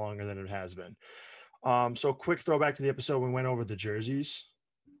a lot longer than it has been. So quick throwback to the episode. We went over the jerseys.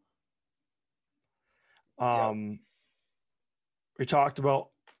 We talked about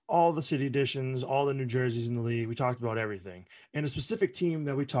all the city editions, all the New Jerseys in the league. We talked about everything. And a specific team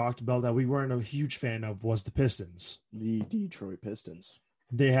that we talked about that we weren't a huge fan of was the Pistons. The Detroit Pistons.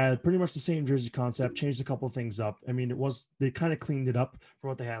 They had pretty much the same jersey concept, changed a couple of things up. I mean, they kind of cleaned it up from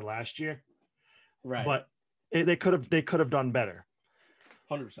what they had last year. Right. But they could have done better.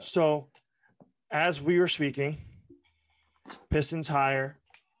 100%. So as we were speaking, Pistons hire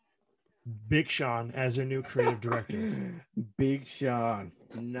Big Sean as their new creative director. Big Sean.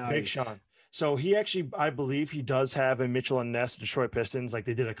 Nice. Big Sean. So he actually, I believe he does have a Mitchell and Ness Detroit Pistons. Like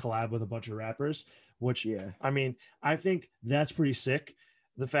they did a collab with a bunch of rappers, which, I mean, I think that's pretty sick.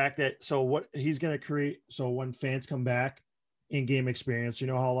 The fact that, so what he's going to create, so when fans come back, in-game experience, you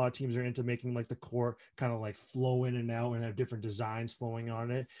know how a lot of teams are into making like the court kind of like flow in and out and have different designs flowing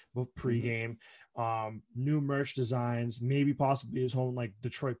on it, but pregame, new merch designs, maybe possibly his whole like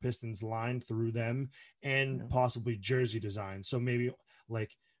Detroit Pistons line through them, and possibly jersey designs. So maybe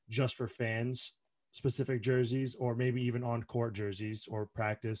like just for fans specific jerseys, or maybe even on court jerseys or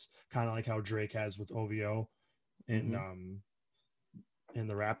practice, kind of like how Drake has with OVO and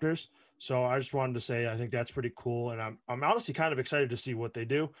the Raptors. So I just wanted to say, I think that's pretty cool. And I'm honestly kind of excited to see what they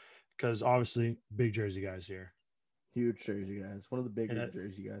do, because obviously big jersey guys here. Huge jersey guys. One of the bigger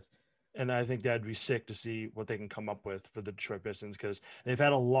jersey guys. And I think that'd be sick to see what they can come up with for the Detroit Pistons, because they've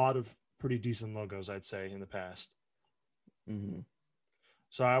had a lot of pretty decent logos, I'd say, in the past.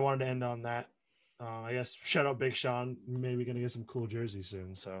 So I wanted to end on that. I guess shout out Big Sean. Maybe going to get some cool jerseys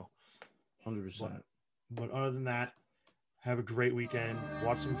soon. So 100%. But other than that, have a great weekend.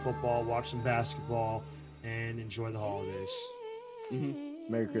 Watch some football, watch some basketball, and enjoy the holidays.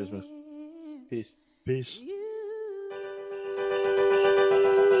 Merry Christmas. Peace. Peace.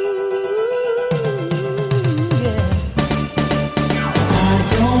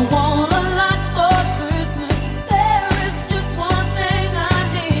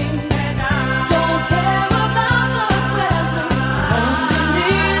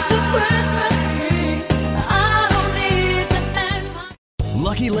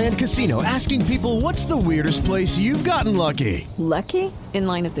 Lucky Land Casino, asking people, what's the weirdest place you've gotten lucky? Lucky? In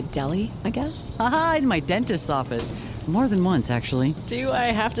line at the deli, I guess? Aha, in my dentist's office. More than once, actually. Do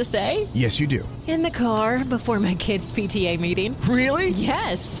I have to say? Yes, you do. In the car before my kids' PTA meeting. Really?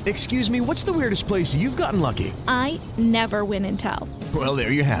 Yes. Excuse me, what's the weirdest place you've gotten lucky? I never win and tell. Well,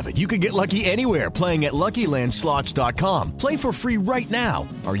 there you have it. You can get lucky anywhere, playing at LuckyLandSlots.com. Play for free right now.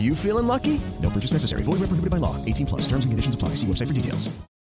 Are you feeling lucky? No purchase necessary. Void where prohibited by law. 18+. Terms and conditions apply. See website for details.